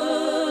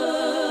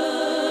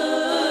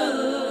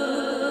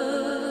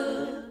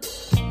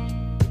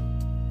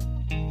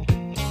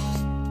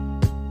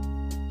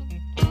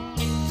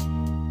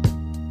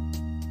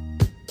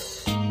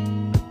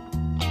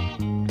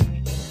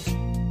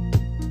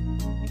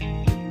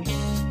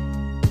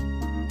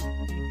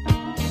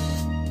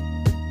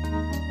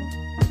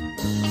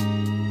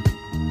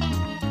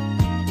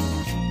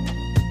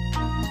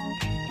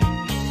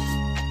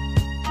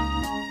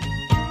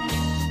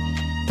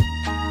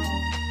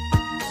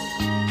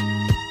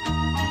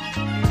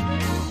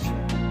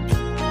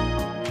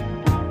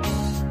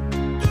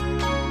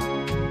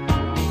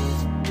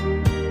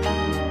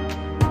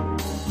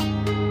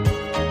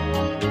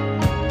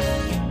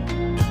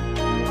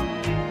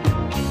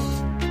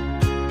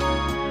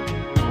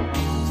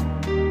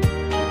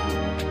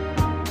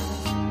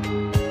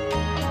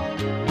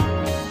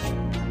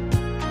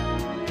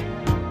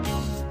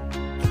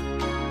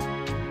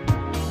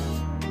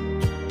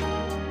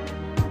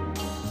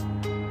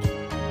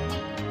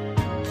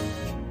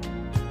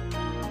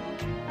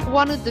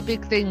 one of the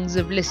big things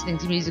of listening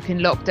to music in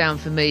lockdown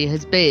for me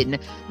has been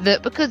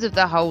that because of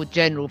the whole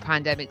general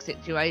pandemic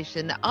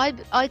situation,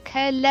 I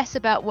care less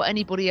about what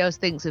anybody else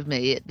thinks of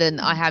me than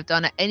I have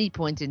done at any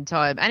point in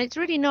time. And it's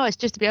really nice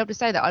just to be able to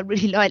say that I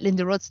really like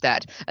Linda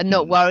Ronstadt and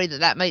not worry that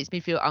that makes me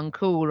feel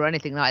uncool or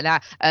anything like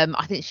that.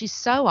 I think she's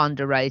so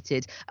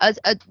underrated.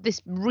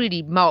 This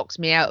really marks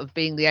me out of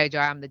being the age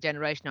I am, the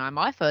generation I am.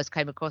 I first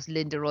came across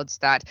Linda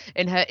Ronstadt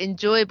in her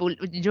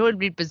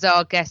enjoyably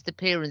bizarre guest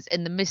appearance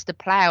in the Mr.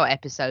 Plow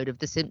episode of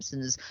The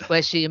Simpsons,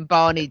 where she and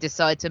Barney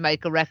decide to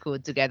make a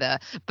record together.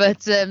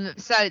 But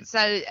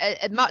so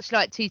much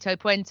like Tito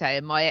Puente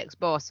and my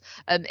ex-boss,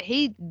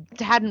 he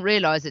hadn't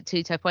realised that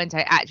Tito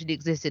Puente actually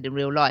existed in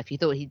real life. He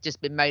thought he'd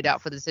just been made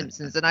up for The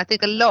Simpsons, and I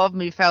think a lot of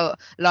me felt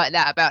like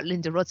that about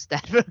Linda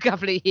Ronstadt for a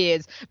couple of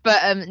years.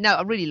 But no,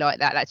 I really like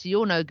that. Actually,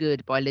 You're No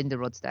Good by Linda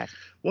Ronstadt.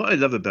 What I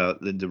love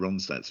about Linda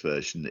Ronstadt's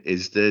version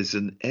is there's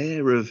an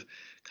air of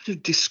kind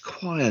of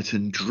disquiet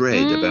and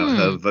dread about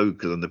her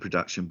vocal and the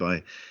production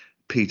by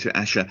Peter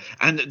Asher.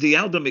 And the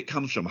album it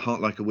comes from,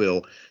 Heart Like a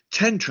Will,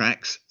 10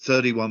 tracks,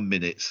 31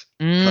 minutes.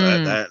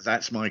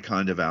 That's my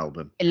kind of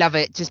album. I love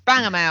it. Just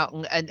bang them out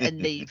and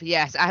leave.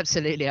 Yes,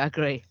 absolutely. I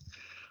agree.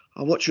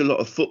 I watch a lot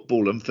of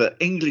football, and for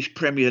English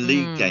Premier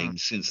League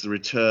games since the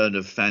return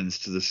of fans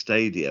to the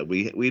stadia,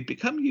 we'd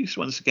become used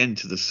once again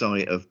to the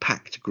sight of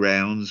packed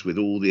grounds with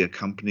all the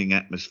accompanying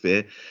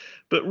atmosphere.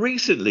 But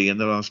recently, in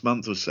the last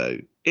month or so,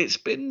 it's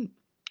been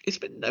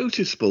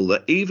noticeable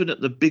that even at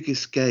the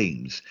biggest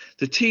games,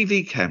 the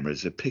TV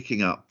cameras are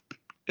picking up,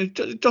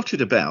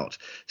 dotted about,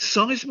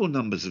 sizable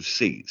numbers of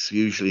seats,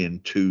 usually in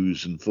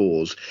 2s and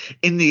 4s,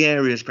 in the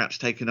areas perhaps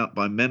taken up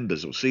by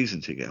members or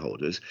season ticket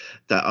holders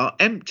that are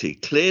empty,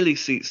 clearly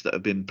seats that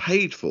have been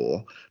paid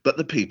for, but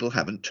the people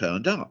haven't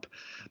turned up.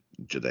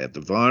 Do they have the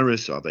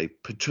virus? Are they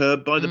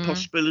perturbed by the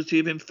possibility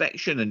of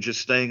infection and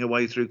just staying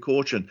away through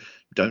caution?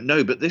 Don't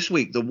know. But this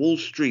week, the Wall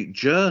Street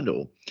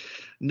Journal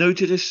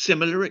noted a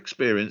similar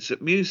experience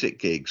at music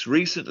gigs.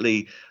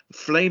 Recently,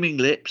 Flaming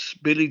Lips,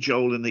 Billy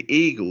Joel and the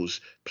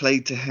Eagles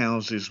played to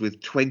houses with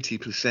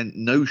 20%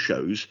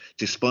 no-shows,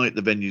 despite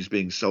the venues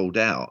being sold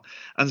out.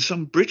 And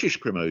some British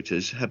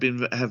promoters have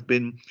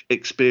been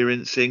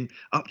experiencing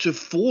up to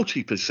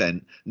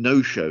 40%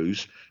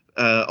 no-shows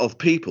of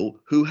people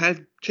who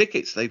have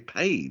tickets they've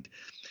paid.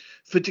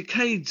 For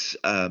decades,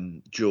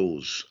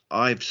 Jules,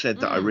 I've said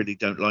that I really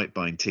don't like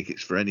buying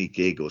tickets for any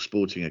gig or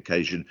sporting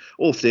occasion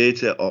or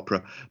theatre,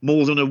 opera,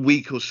 more than a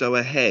week or so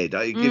ahead.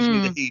 It gives me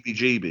the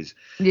heebie-jeebies.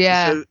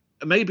 Yeah. So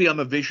maybe I'm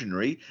a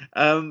visionary,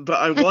 but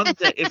I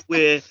wonder if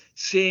we're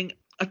seeing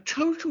a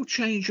total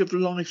change of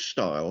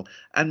lifestyle,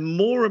 and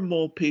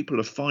more people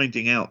are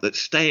finding out that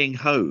staying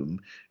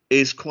home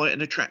is quite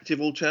an attractive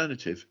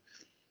alternative.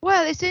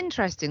 Well, it's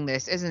interesting,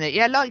 this, isn't it?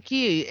 Yeah, like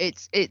you,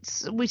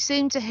 we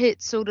seem to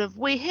hit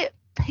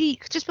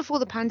peak just before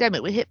the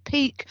pandemic. We hit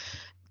peak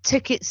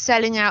tickets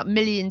selling out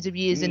millions of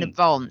years in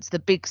advance. The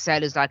big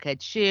sellers like Ed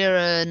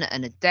Sheeran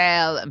and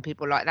Adele and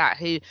people like that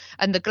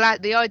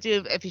the idea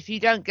of if you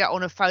don't get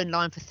on a phone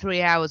line for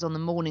 3 hours on the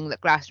morning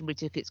that Glastonbury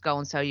tickets go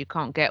on sale, you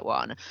can't get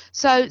one.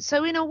 So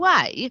in a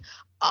way,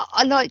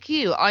 I like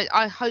you.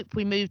 I hope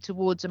we move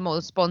towards a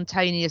more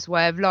spontaneous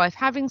way of life.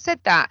 Having said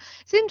that,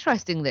 it's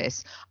interesting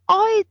this.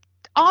 I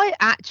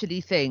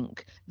actually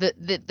think that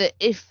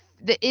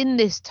in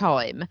this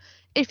time,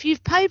 if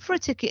you've paid for a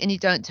ticket and you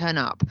don't turn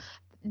up,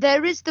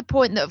 there is the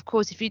point that, of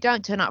course, if you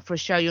don't turn up for a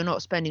show, you're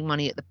not spending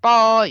money at the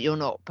bar, you're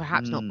not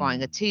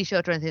buying a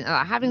T-shirt or anything like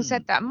that. Having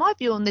said that, my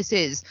view on this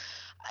is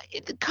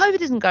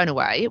COVID isn't going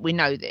away. We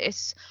know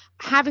this.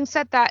 Having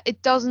said that,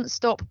 it doesn't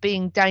stop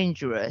being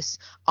dangerous.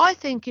 I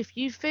think if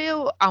you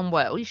feel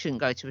unwell, you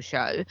shouldn't go to a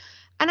show.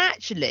 And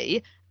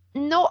actually,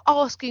 not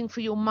asking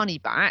for your money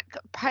back,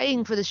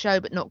 paying for the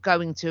show but not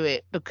going to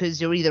it because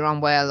you're either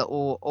unwell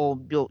or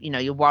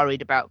you're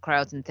worried about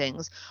crowds and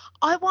things.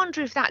 I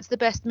wonder if that's the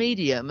best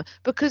medium,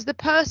 because the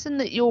person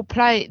that you're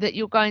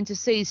going to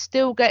see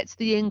still gets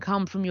the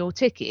income from your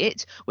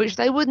ticket, which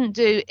they wouldn't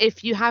do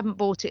if you haven't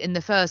bought it in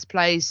the first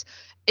place.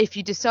 If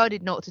you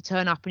decided not to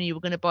turn up and you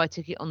were going to buy a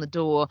ticket on the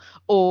door,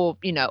 or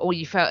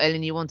you felt ill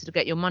and you wanted to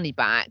get your money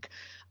back,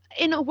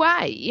 in a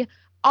way,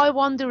 I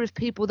wonder if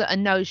people that are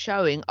no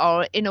showing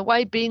are in a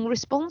way being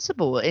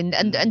responsible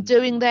and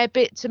doing their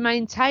bit to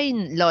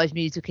maintain live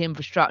music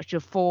infrastructure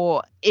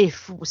for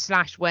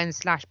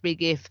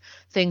when/big if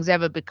things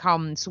ever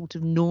become sort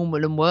of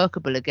normal and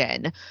workable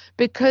again.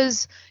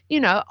 Because,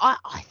 I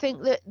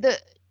think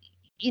that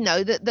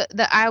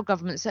our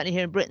government, certainly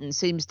here in Britain,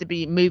 seems to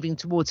be moving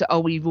towards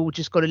we've all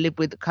just got to live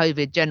with the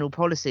COVID general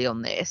policy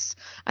on this.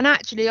 And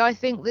actually, I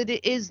think that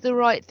it is the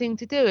right thing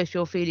to do if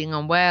you're feeling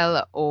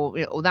unwell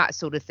or that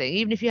sort of thing,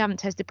 even if you haven't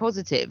tested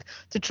positive,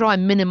 to try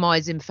and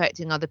minimise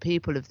infecting other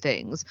people of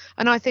things.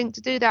 And I think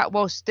to do that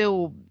while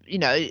still,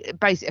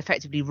 basically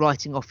effectively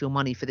writing off your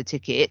money for the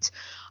ticket,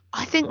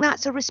 I think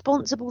that's a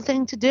responsible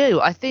thing to do.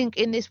 I think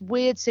in this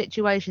weird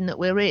situation that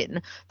we're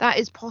in, that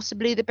is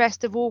possibly the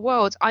best of all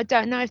worlds. I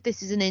don't know if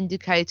this is an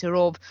indicator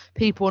of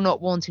people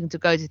not wanting to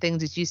go to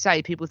things, as you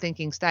say, people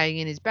thinking staying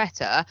in is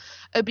better.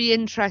 It'd be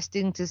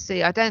interesting to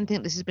see. I don't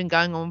think this has been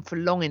going on for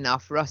long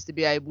enough for us to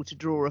be able to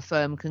draw a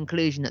firm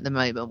conclusion at the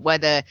moment,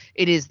 whether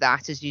it is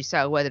that, as you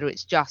say, or whether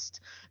it's just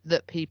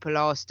that people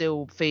are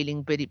still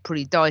feeling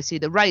pretty dicey.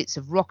 The rates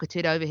have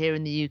rocketed over here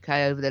in the UK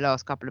over the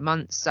last couple of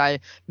months, so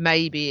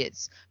maybe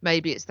it's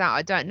that.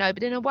 I don't know,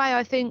 but in a way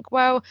I think,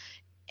 well,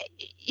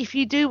 if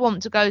you do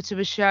want to go to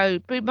a show,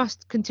 we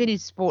must continue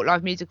to support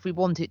live music if we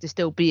want it to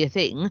still be a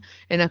thing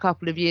in a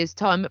couple of years'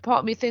 time. But part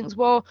of me thinks,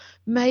 well,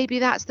 maybe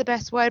that's the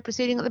best way of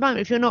proceeding at the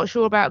moment. If you're not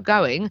sure about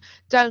going,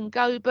 don't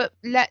go, but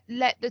let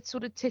the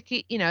sort of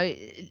ticket,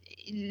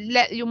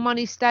 let your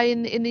money stay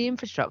in the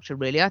infrastructure,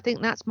 really. I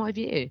think that's my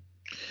view.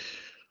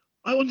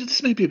 I wonder,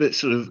 this may be a bit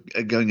sort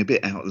of going a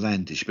bit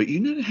outlandish, but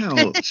you know how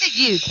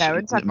you,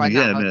 Terence, I find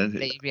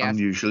that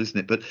unusual, isn't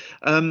it? But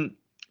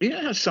you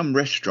know how some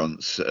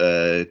restaurants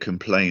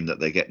complain that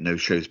they get no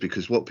shows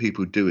because what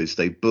people do is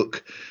they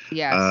book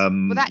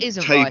well, that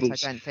isn't tables,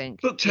 right, I don't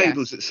think. Book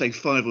tables at, say,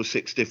 5 or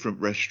 6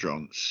 different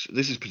restaurants.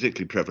 This is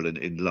particularly prevalent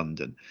in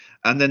London.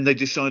 And then they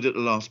decide at the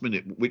last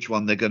minute which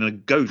one they're going to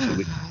go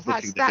to.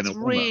 Which that's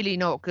really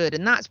not good.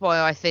 And that's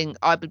why I think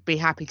I would be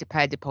happy to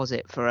pay a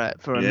deposit for a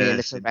meal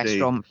at a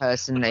restaurant,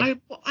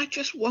 personally. I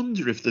just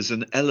wonder if there's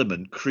an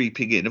element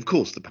creeping in, of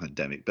course the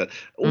pandemic, but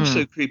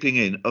also creeping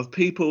in of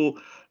people,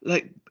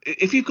 like,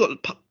 if you've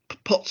got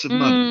pots of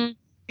money,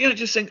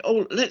 just think,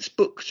 oh, let's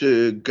book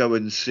to go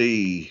and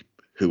see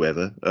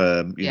whoever,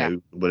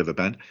 whatever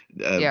band,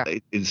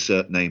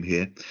 insert name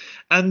here.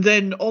 And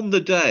then on the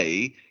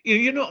day,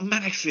 you're not a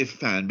massive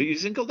fan, but you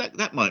think, oh,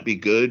 that might be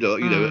good, or,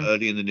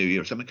 early in the new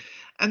year or something.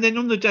 And then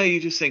on the day, you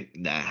just think,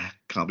 nah,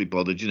 can't be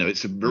bothered.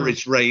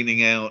 It's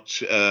raining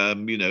out.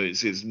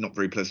 It's not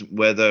very pleasant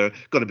weather.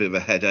 Got a bit of a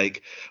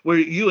headache. Where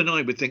you and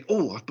I would think,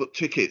 oh, I've booked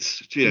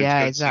tickets to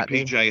go see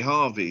PJ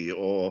Harvey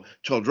or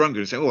Todd Rundgren,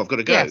 and say, oh, I've got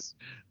to go. Yes.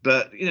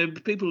 But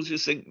people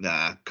just think,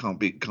 nah, can't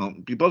be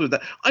bothered with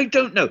that. I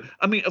don't know.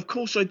 I mean, of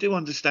course, I do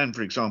understand,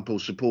 for example,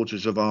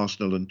 supporters of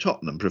Arsenal and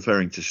Tottenham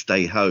preferring to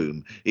stay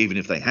home even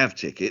if they have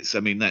tickets.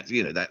 I mean, that's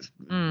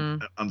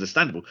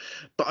understandable.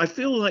 But I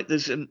feel like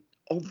there's an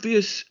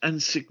obvious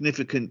and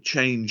significant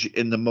change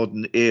in the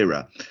modern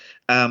era.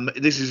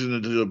 This is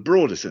in a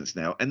broader sense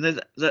now, and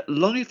that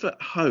life at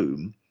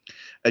home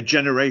a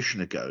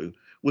generation ago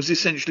was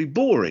essentially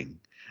boring,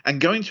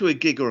 and going to a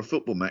gig or a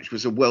football match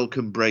was a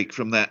welcome break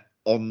from that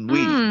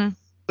ennui.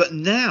 But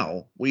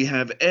now we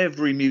have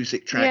every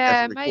music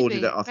track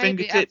recorded at our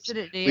fingertips.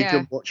 We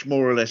can watch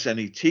more or less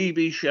any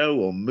TV show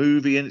or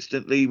movie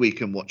instantly. We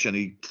can watch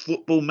any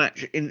football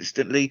match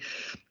instantly.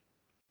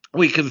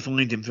 We can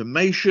find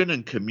information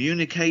and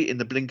communicate in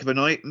the blink of an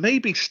eye.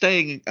 Maybe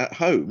staying at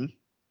home,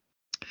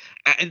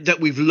 and that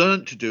we've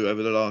learned to do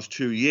over the last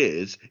 2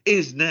 years,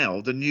 is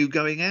now the new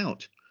going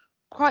out.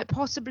 Quite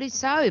possibly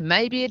so.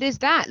 Maybe it is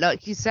that,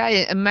 like you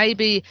say, and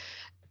maybe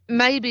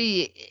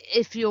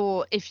if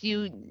you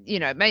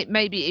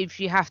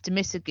have to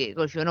miss a gig,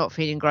 or if you're not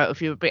feeling great, or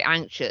if you're a bit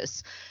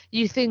anxious,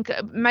 you think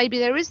maybe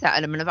there is that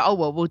element of, oh,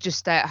 well, we'll just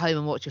stay at home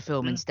and watch a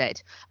film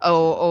instead.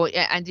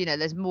 And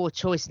there's more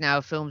choice now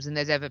of films than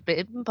there's ever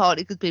been,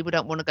 partly because people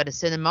don't want to go to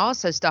cinema,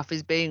 so stuff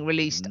is being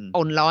released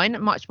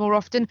online much more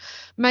often.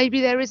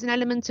 Maybe there is an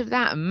element of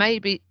that, and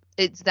maybe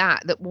it's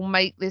that will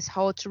make this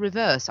hard to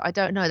reverse. I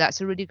don't know.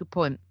 That's a really good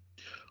point.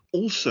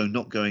 Also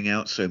not going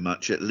out so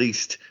much, at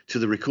least to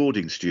the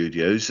recording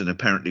studios, and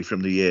apparently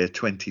from the year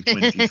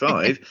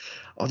 2025,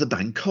 are the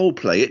band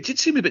Coldplay. It did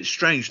seem a bit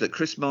strange that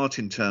Chris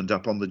Martin turned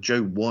up on the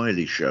Joe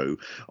Wiley show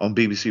on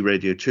BBC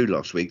Radio 2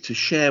 last week to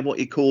share what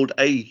he called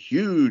a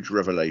huge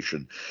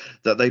revelation,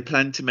 that they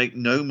plan to make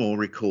no more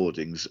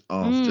recordings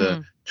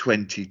after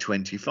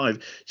 2025.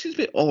 It seems a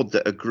bit odd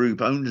that a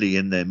group only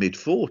in their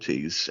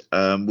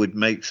mid-40s would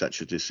make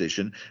such a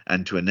decision,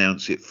 and to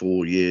announce it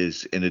 4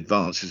 years in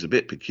advance is a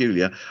bit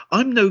peculiar.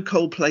 I'm no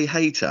Coldplay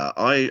hater.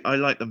 I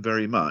like them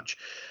very much.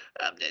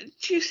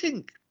 Do you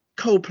think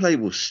Coldplay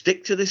will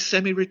stick to this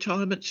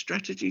semi-retirement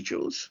strategy,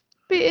 Jules?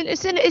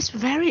 It's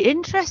very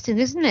interesting,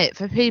 isn't it,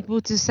 for people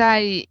to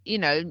say,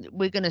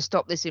 we're going to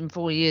stop this in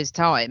 4 years'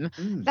 time.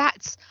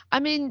 That's, I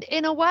mean,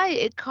 in a way,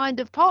 it kind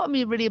of, part of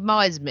me really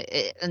admires me.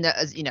 And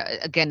as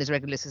again, as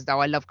regular listeners, though,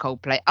 I love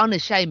Coldplay,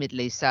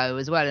 unashamedly so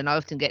as well. And I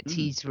often get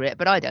teased for it,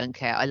 but I don't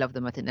care. I love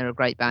them. I think they're a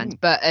great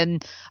band. But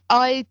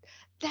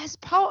there's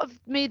part of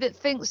me that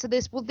thinks to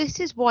this, well,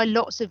 this is why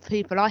lots of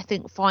people, I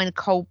think, find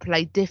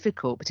Coldplay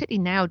difficult,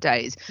 particularly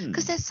nowadays,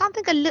 because there's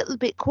something a little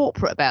bit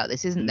corporate about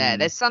this, isn't there?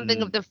 There's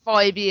something of the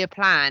 5-year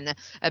plan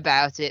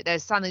about it.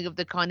 There's something of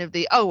the kind of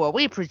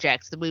we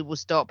project that we will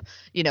stop,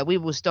 we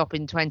will stop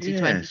in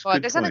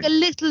 2025. There's something a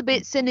little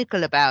bit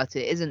cynical about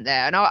it, isn't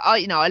there? And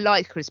I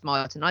like Chris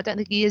Martin. I don't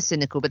think he is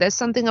cynical, but there's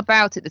something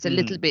about it that's a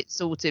little bit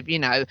sort of,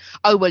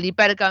 oh, well, you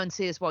better go and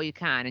see us while you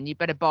can, and you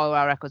better buy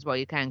our records while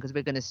you can, because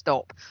we're going to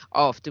stop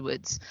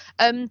afterwards.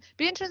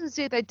 Be interesting to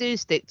see if they do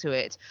stick to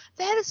it.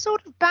 They're the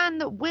sort of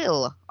band that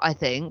will, I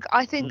think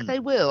they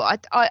will. I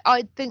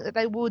think that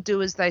they will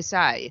do as they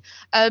say.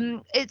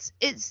 It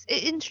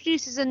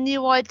introduces a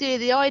new idea,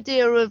 the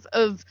idea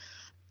of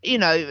you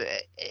know,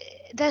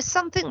 there's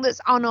something that's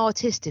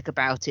unartistic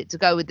about it, to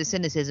go with the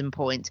cynicism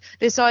point.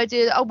 This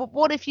idea that, but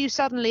what if you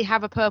suddenly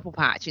have a purple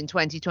patch in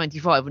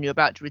 2025 when you're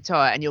about to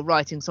retire and you're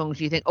writing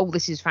songs you think, oh,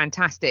 this is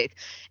fantastic.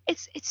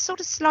 It's sort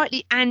of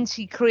slightly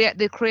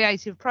the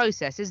creative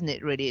process, isn't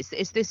it, really?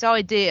 It's this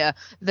idea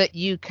that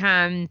you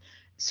can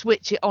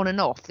switch it on and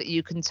off, that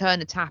you can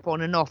turn a tap on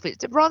and off.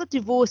 It rather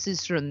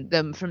divorces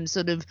from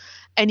sort of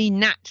any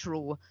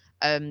natural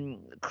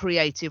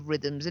creative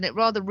rhythms, and it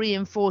rather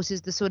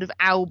reinforces the sort of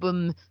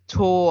album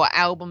tour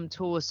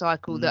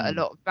cycle that a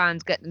lot of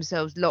bands get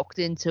themselves locked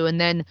into, and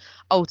then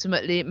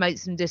ultimately it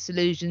makes them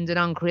disillusioned and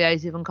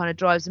uncreative and kind of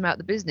drives them out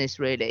the business,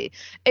 really.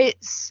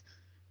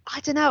 I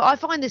don't know. I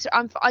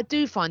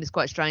do find this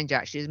quite strange,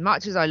 actually. As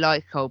much as I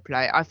like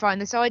Coldplay, I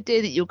find this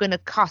idea that you're going to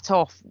cut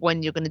off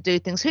when you're going to do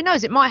things. Who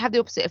knows? It might have the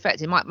opposite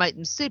effect. It might make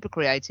them super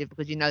creative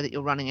because you know that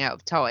you're running out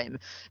of time.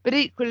 But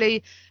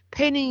equally,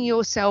 pinning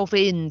yourself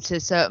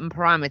into certain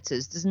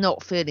parameters does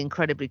not feel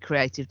incredibly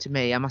creative to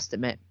me, I must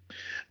admit.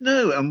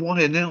 No, and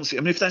why announce it? I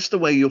mean, if that's the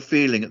way you're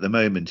feeling at the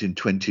moment in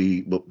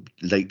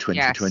late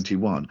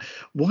 2021,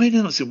 why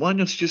announce it? Why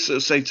not just sort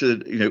of say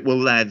to, well,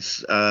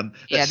 lads, let's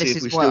see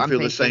if we still feel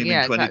the same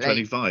in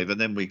 2025, and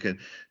then we can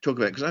talk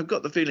about it. Because I've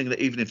got the feeling that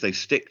even if they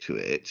stick to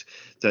it,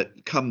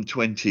 that come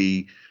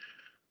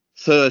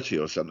 2030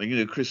 or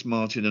something, Chris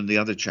Martin and the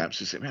other chaps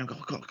will say, I've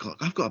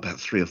got about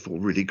 3 or 4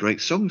 really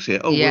great songs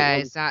here. Oh, yeah,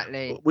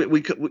 exactly.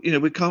 We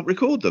can't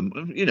record them.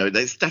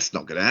 That's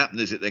not going to happen,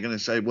 is it? They're going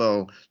to say,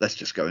 well, let's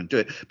just go and do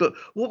it. But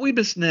what we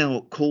must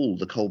now call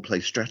the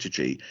Coldplay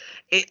strategy,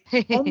 it,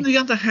 on the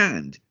other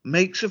hand,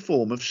 makes a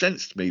form of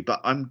sense to me.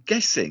 But I'm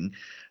guessing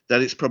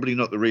that it's probably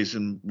not the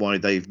reason why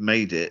they've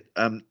made it.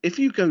 If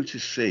you go to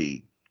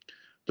see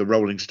the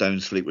Rolling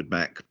Stones, Fleetwood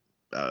Mac,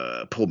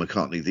 Paul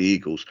McCartney, the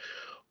Eagles,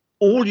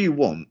 all you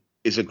want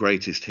is a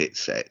greatest hit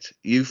set.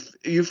 You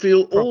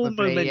feel probably, all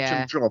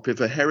momentum drop if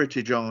a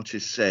heritage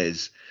artist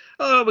says,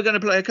 oh, we're going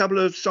to play a couple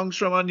of songs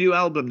from our new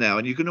album now,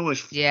 and you can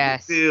almost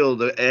feel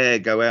the air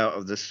go out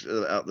of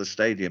the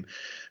stadium.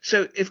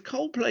 So if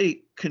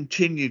Coldplay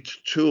continue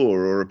to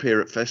tour or appear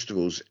at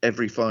festivals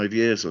every 5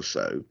 years or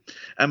so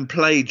and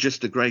play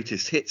just a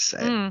greatest hit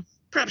set,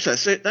 perhaps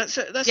that's it. That's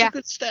a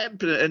good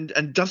step,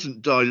 and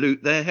doesn't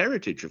dilute their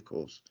heritage, of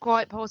course.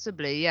 Quite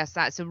possibly, yes.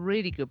 That's a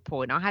really good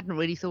point. I hadn't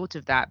really thought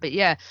of that, but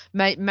yeah,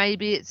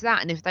 maybe it's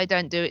that. And if they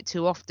don't do it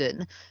too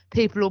often,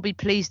 people will be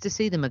pleased to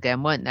see them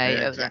again, won't they?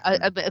 Yeah,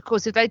 exactly. But of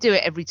course, if they do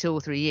it every 2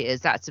 or 3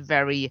 years, that's a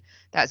very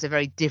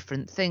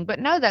different thing. But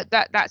no,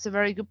 that's a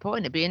very good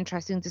point. It'd be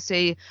interesting to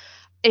see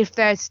if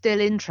there's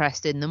still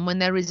interest in them when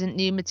there isn't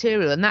new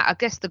material. And that, I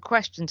guess the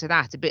question to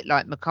that, a bit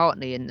like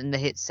McCartney and the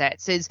hit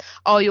sets, is,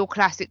 are your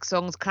classic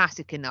songs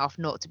classic enough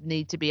not to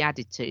need to be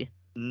added to?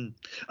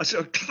 I saw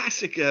a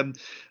classic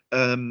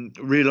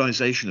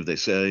realisation of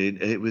this.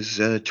 It was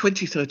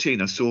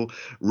 2013. I saw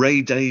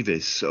Ray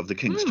Davies of the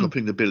Kinks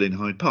topping the bill in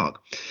Hyde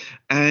Park.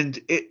 And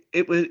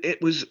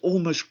it was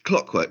almost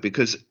clockwork,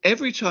 because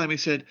every time he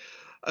said,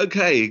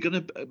 OK,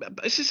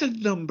 this is a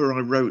number I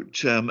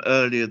wrote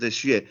earlier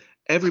this year.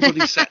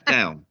 Everybody sat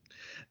down.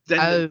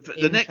 Then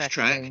the next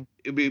track,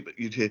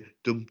 you'd hear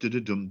dum da da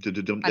dum da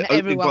da dum. The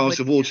opening bars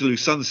of Waterloo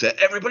Sunset.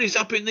 Everybody's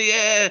up in the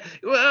air.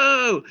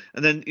 Whoa!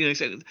 And then he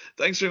said,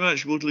 "Thanks very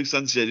much, Waterloo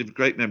Sunset.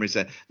 Great memories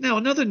there." Now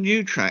another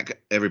new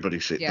track. Everybody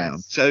sit down.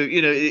 So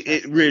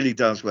it really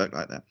does work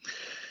like that.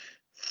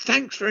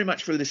 Thanks very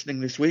much for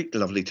listening this week.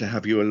 Lovely to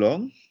have you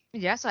along.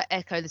 Yes, I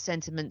echo the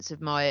sentiments of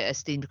my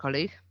esteemed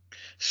colleague.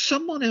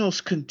 Someone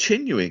else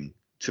continuing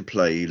to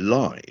play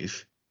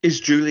live is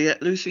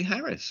Juliet Lucy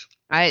Harris.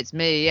 It's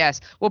me,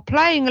 yes. Well,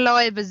 playing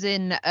live as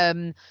in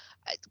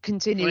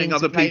continuing playing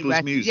other to play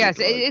people's music. Yes,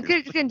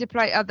 going to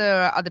play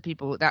other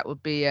people. That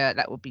would be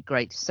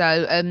great.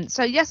 So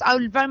yes,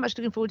 I'm very much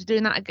looking forward to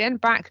doing that again.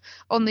 Back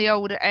on the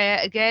old air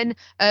again.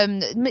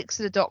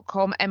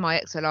 Mixler.com,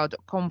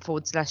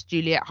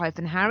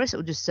 mixlr.com/Juliet-Harris,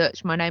 or just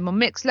search my name on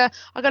Mixler.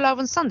 I go live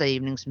on Sunday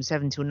evenings from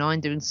 7 till 9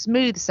 doing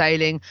Smooth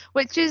Sailing,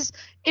 which is,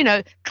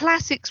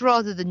 classics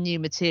rather than new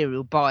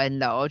material by and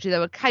large,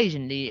 though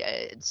occasionally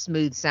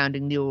smooth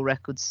sounding newer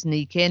records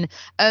sneak in.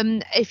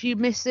 If you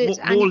miss it,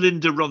 more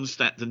Linda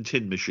Ronstadt than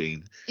Tin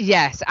Machine.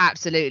 Yes,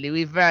 absolutely.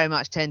 We very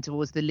much tend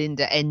towards the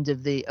Linda end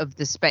of the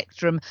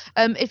spectrum.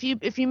 If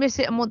you miss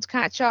it and want to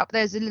catch up,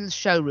 there's a little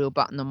show reel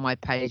button on my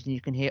page, and you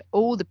can hear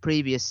all the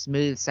previous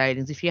Smooth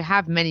Sailings. If you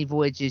have many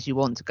voyages you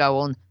want to go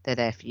on, they're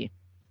there for you.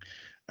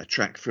 A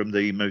track from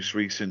the most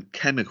recent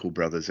Chemical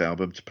Brothers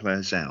album to play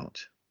us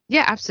out.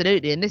 Yeah,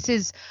 absolutely. And this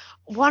is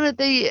one of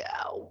their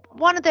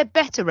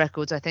better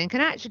records, I think.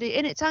 And actually,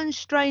 in its own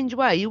strange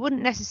way, you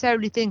wouldn't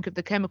necessarily think of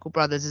the Chemical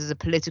Brothers as a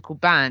political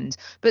band.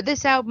 But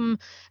this album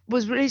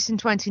was released in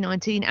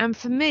 2019. And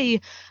for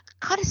me,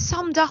 kind of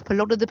summed up a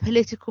lot of the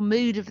political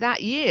mood of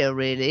that year,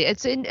 really. I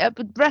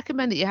would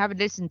recommend that you have a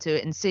listen to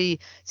it and see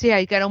how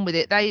you get on with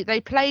it.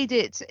 They played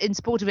it in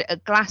support of it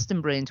at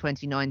Glastonbury in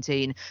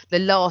 2019, the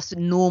last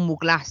normal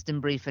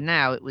Glastonbury for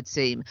now, it would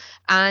seem.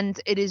 And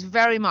it is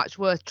very much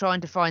worth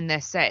trying to find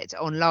their set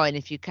online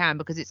if you can,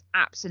 because it's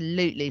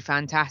absolutely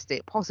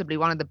fantastic. Possibly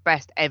one of the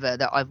best ever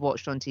that I've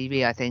watched on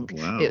TV, I think.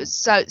 Wow. It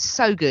was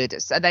so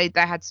good. So they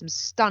had some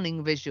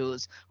stunning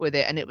visuals with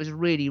it, and it was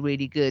really,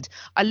 really good.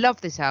 I love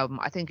this album.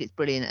 I think it's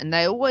brilliant, and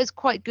they're always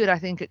quite good, I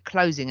think, at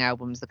closing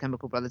albums, the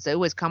Chemical Brothers. They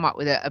always come up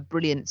with a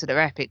brilliant sort of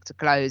epic to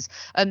close.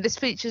 This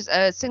features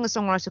a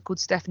singer-songwriter called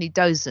Stephanie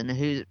Dawson,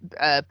 who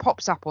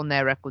pops up on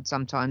their record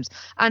sometimes,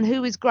 and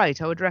who is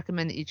great. I would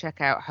recommend that you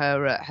check out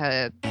her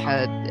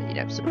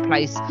sort of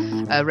place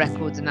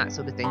records and that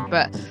sort of thing.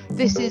 But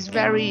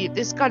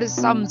this kind of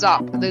sums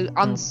up the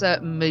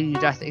uncertain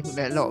mood, I think,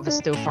 that a lot of us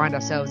still find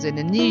ourselves in.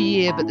 A new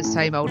year, but the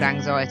same old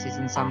anxieties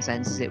in some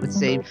senses, it would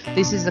seem.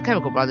 This is the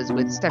Chemical Brothers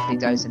with Stephanie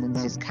Dawson, and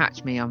this is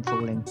Catch Me, I'm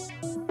Falling.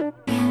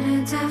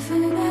 In a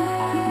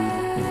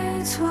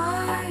definite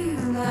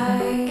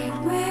twilight,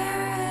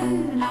 we're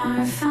in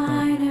our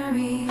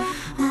finery.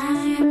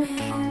 I'm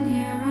in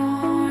your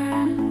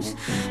arms,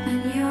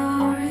 and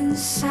you're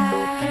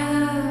inside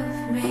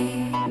of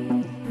me.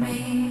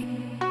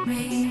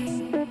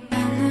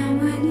 And then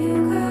when you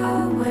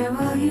go, where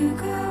will you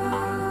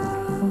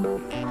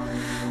go?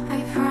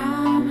 I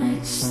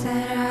promise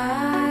that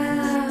I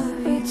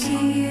love you to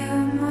you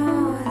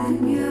more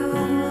than you'll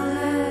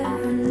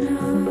ever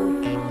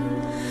know.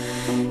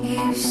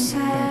 You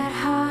said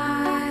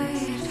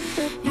hide,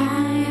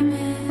 I'm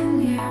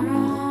in your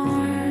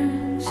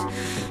arms,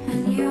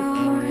 and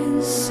you're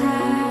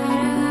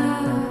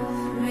inside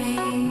of me.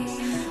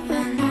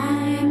 And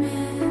I'm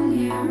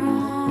in your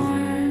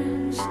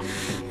arms,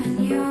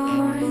 and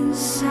you're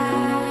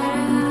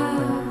inside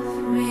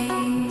of me.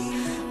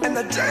 And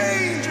the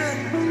danger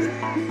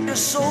is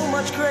so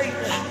much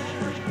greater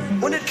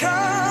when it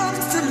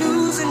comes to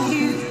losing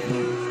you.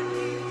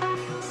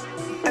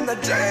 And the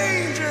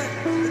danger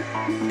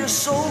is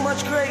so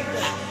much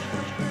greater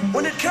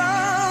when it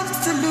comes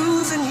to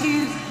losing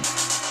you.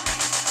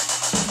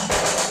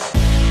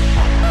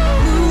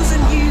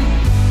 Losing you.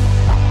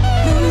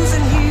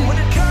 Losing you. When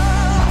it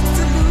comes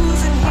to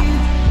losing you.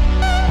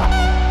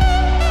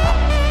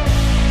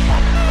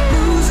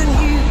 Losing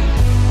you.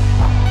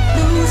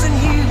 Losing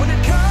you. When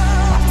it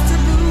comes to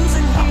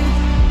losing you.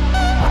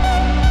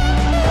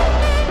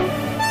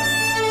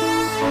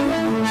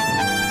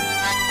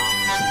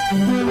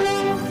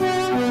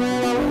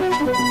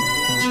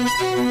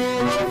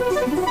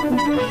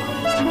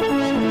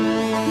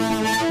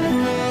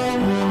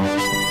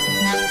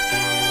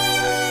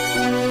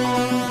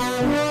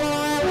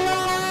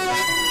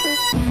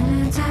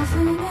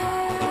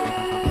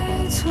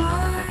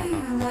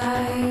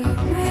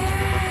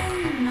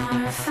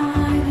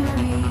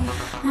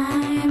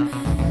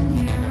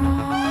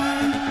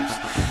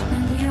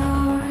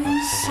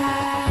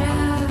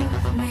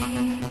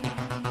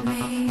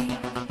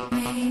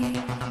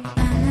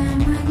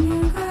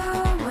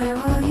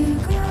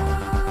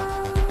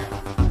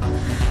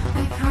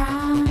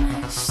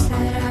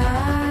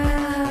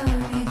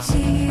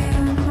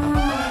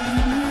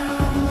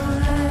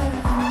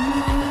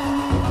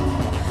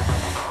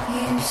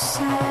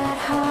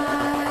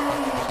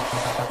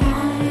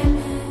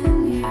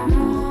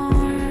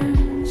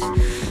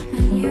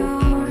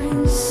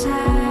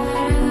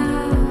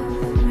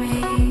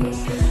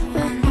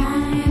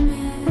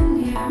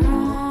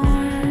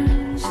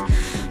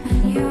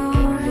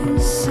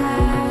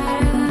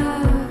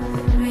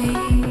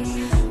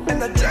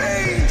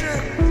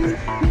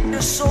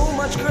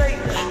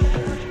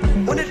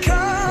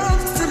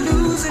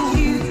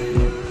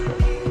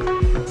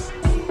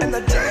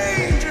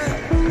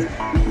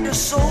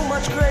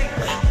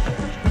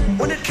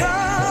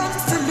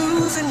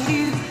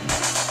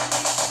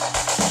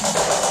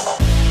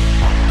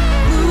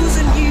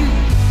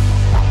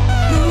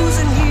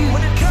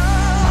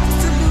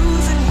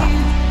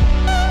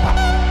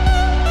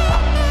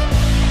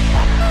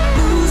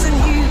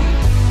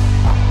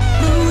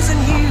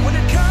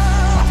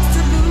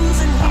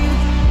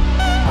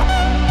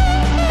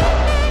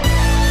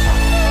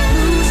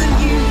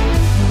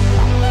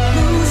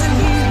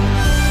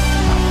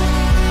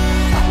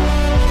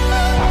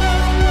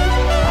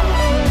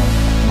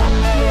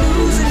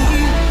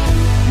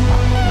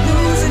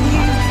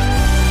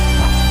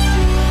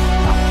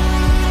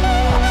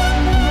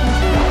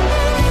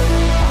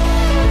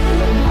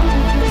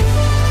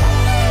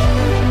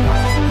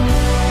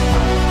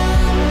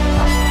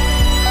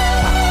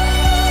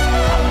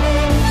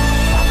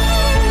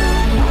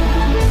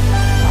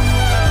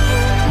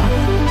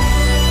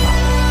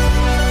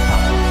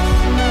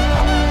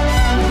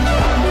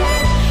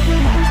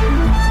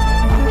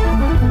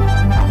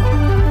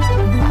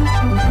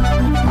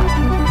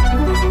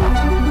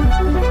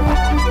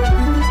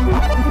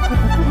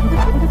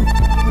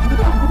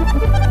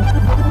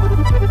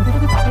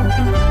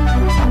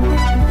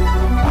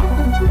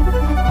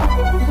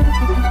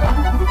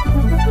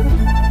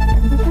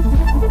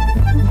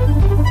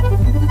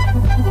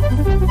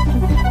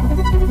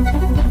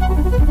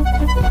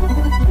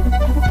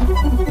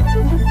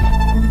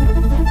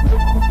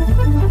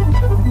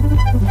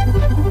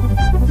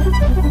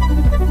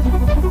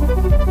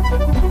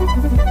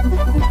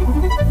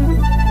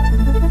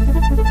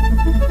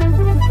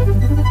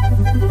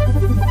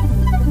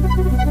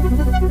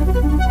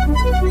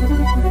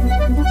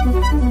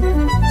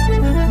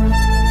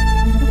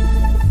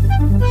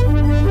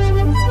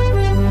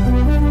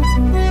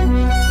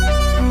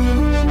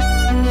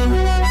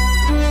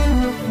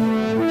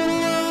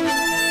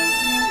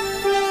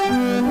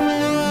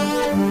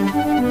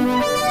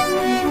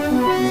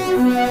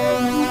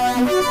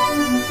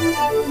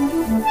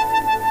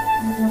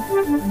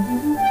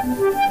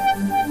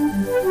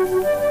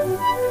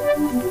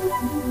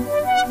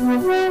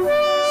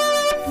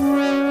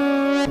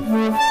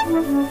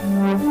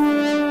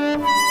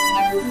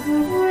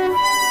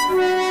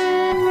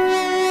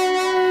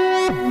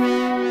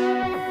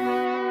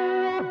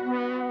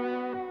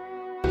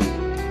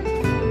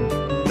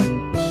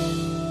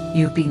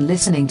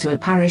 listening to a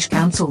Parish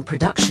Counsel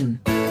production.